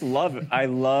just love it. I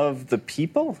love the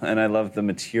people, and I love the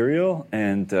material,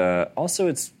 and also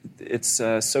it's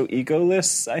so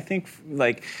egoless. I think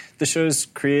like the show's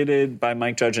created by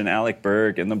Mike Judge and Alec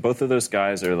Berg, and both of those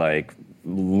guys are like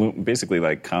basically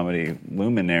like comedy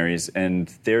luminaries, and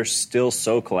they're still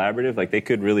so collaborative. Like they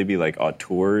could really be like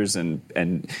auteurs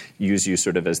and use you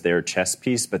sort of as their chess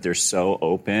piece, but they're so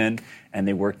open and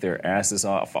they work their asses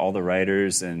off, all the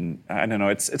writers. And I don't know,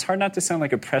 it's hard not to sound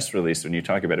like a press release when you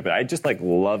talk about it, but I just like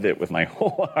love it with my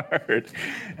whole heart.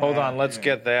 Hold on, let's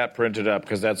get that printed up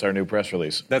because that's our new press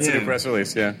release. That's a new press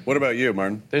release, yeah. What about you,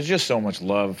 Martin? There's just so much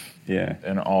love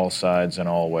in all sides and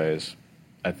all ways,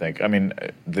 I think. I mean,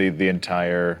 the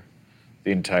entire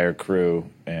crew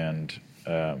and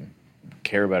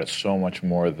care about it so much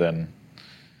more than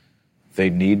they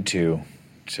need to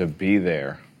be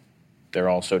there. They're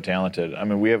all so talented. I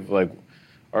mean, we have like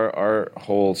our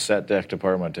whole set deck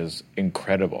department is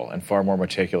incredible and far more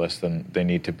meticulous than they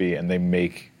need to be, and they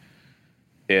make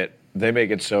it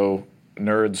so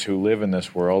nerds who live in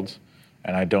this world.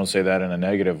 And I don't say that in a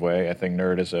negative way. I think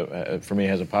nerd for me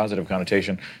has a positive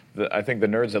connotation. I think the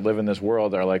nerds that live in this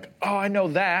world are like, oh, I know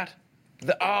that.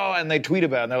 And they tweet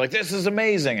about it, and they're like, this is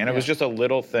amazing. And it was just a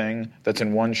little thing that's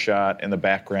in one shot in the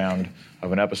background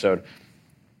of an episode.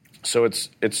 So it's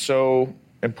so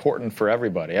important for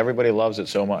everybody. Everybody loves it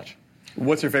so much.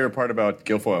 What's your favorite part about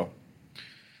Guilfoyle?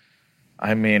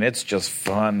 I mean, it's just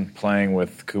fun playing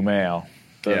with Kumail.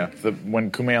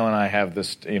 When Kumail and I have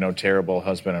this, terrible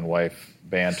husband and wife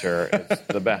banter, it's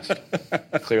the best.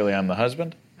 Clearly, I'm the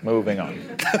husband. Moving on.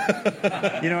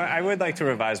 I would like to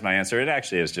revise my answer. It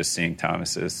actually is just seeing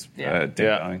Thomas's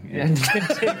ding-dong.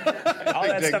 All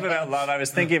that stuff about love, I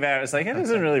was thinking about it. I was like, it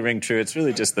doesn't really ring true. It's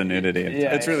really just the nudity.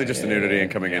 It's really just the nudity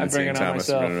and coming in and seeing Thomas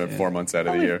 4 months out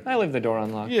of the year. I leave the door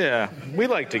unlocked. Yeah, we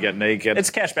like to get naked. It's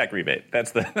cashback rebate.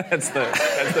 That's the best thing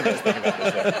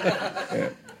about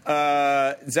this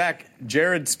show. Zach,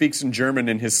 Jared speaks in German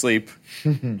in his sleep.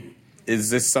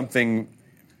 Is this something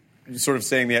sort of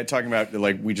talking about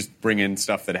like we just bring in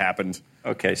stuff that happened?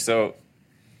 Okay, so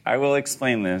I will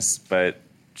explain this, but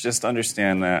just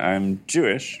understand that I'm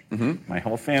Jewish. Mm-hmm. My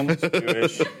whole family's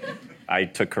Jewish. I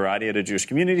took karate at a Jewish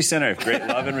community center. I have great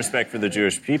love and respect for the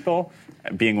Jewish people,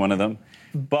 being one of them.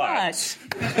 But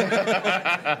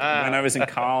when I was in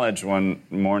college one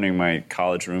morning, my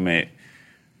college roommate,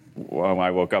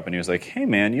 I woke up and he was like, hey,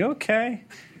 man, you okay?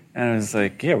 And I was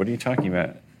like, yeah, what are you talking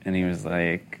about? And he was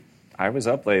like, I was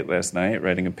up late last night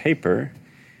writing a paper,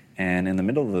 and in the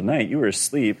middle of the night, you were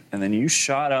asleep, and then you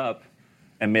shot up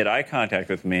and made eye contact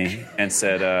with me and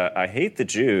said, I hate the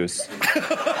Jews,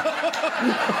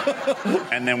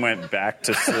 and then went back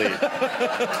to sleep.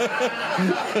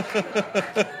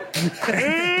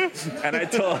 And I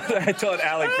told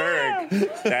Alec Berg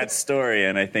that story,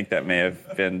 and I think that may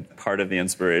have been part of the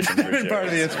inspiration for Jared. Part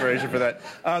of the inspiration for that.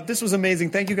 This was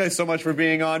amazing. Thank you guys so much for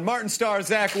being on. Martin Starr,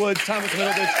 Zach Woods, Thomas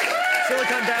Middleditch.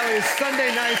 Silicon Valley is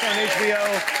Sunday nights on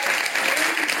HBO.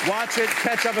 Watch it.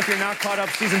 Catch up if you're not caught up.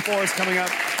 Season 4 is coming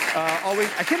up.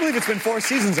 I can't believe it's been 4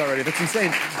 seasons already. That's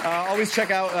insane. Always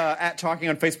check out at Talking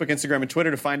on Facebook, Instagram, and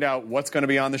Twitter to find out what's going to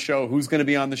be on the show, who's going to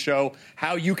be on the show,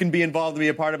 how you can be involved and be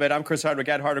a part of it. I'm Chris Hardwick,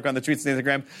 at Hardwick on the tweets and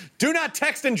Instagram. Do not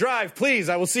text and drive, please.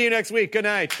 I will see you next week. Good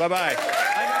night. Bye-bye.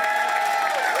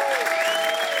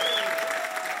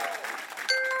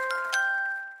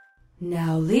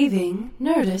 Now leaving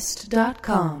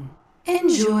Nerdist.com.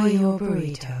 Enjoy your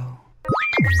burrito.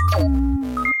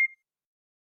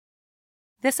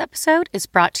 This episode is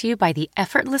brought to you by the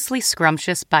effortlessly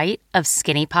scrumptious bite of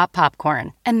Skinny Pop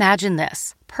popcorn. Imagine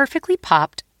this: perfectly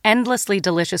popped, endlessly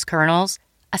delicious kernels,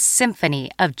 a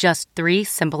symphony of just 3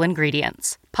 simple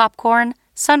ingredients: popcorn,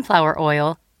 sunflower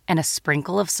oil, and a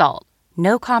sprinkle of salt.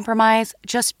 No compromise,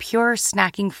 just pure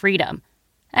snacking freedom.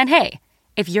 And hey,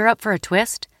 if you're up for a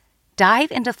twist,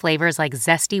 dive into flavors like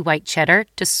zesty white cheddar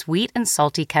to sweet and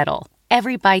salty kettle.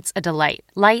 Every bite's a delight,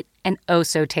 light and oh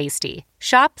so tasty.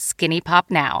 Shop Skinny Pop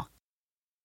now.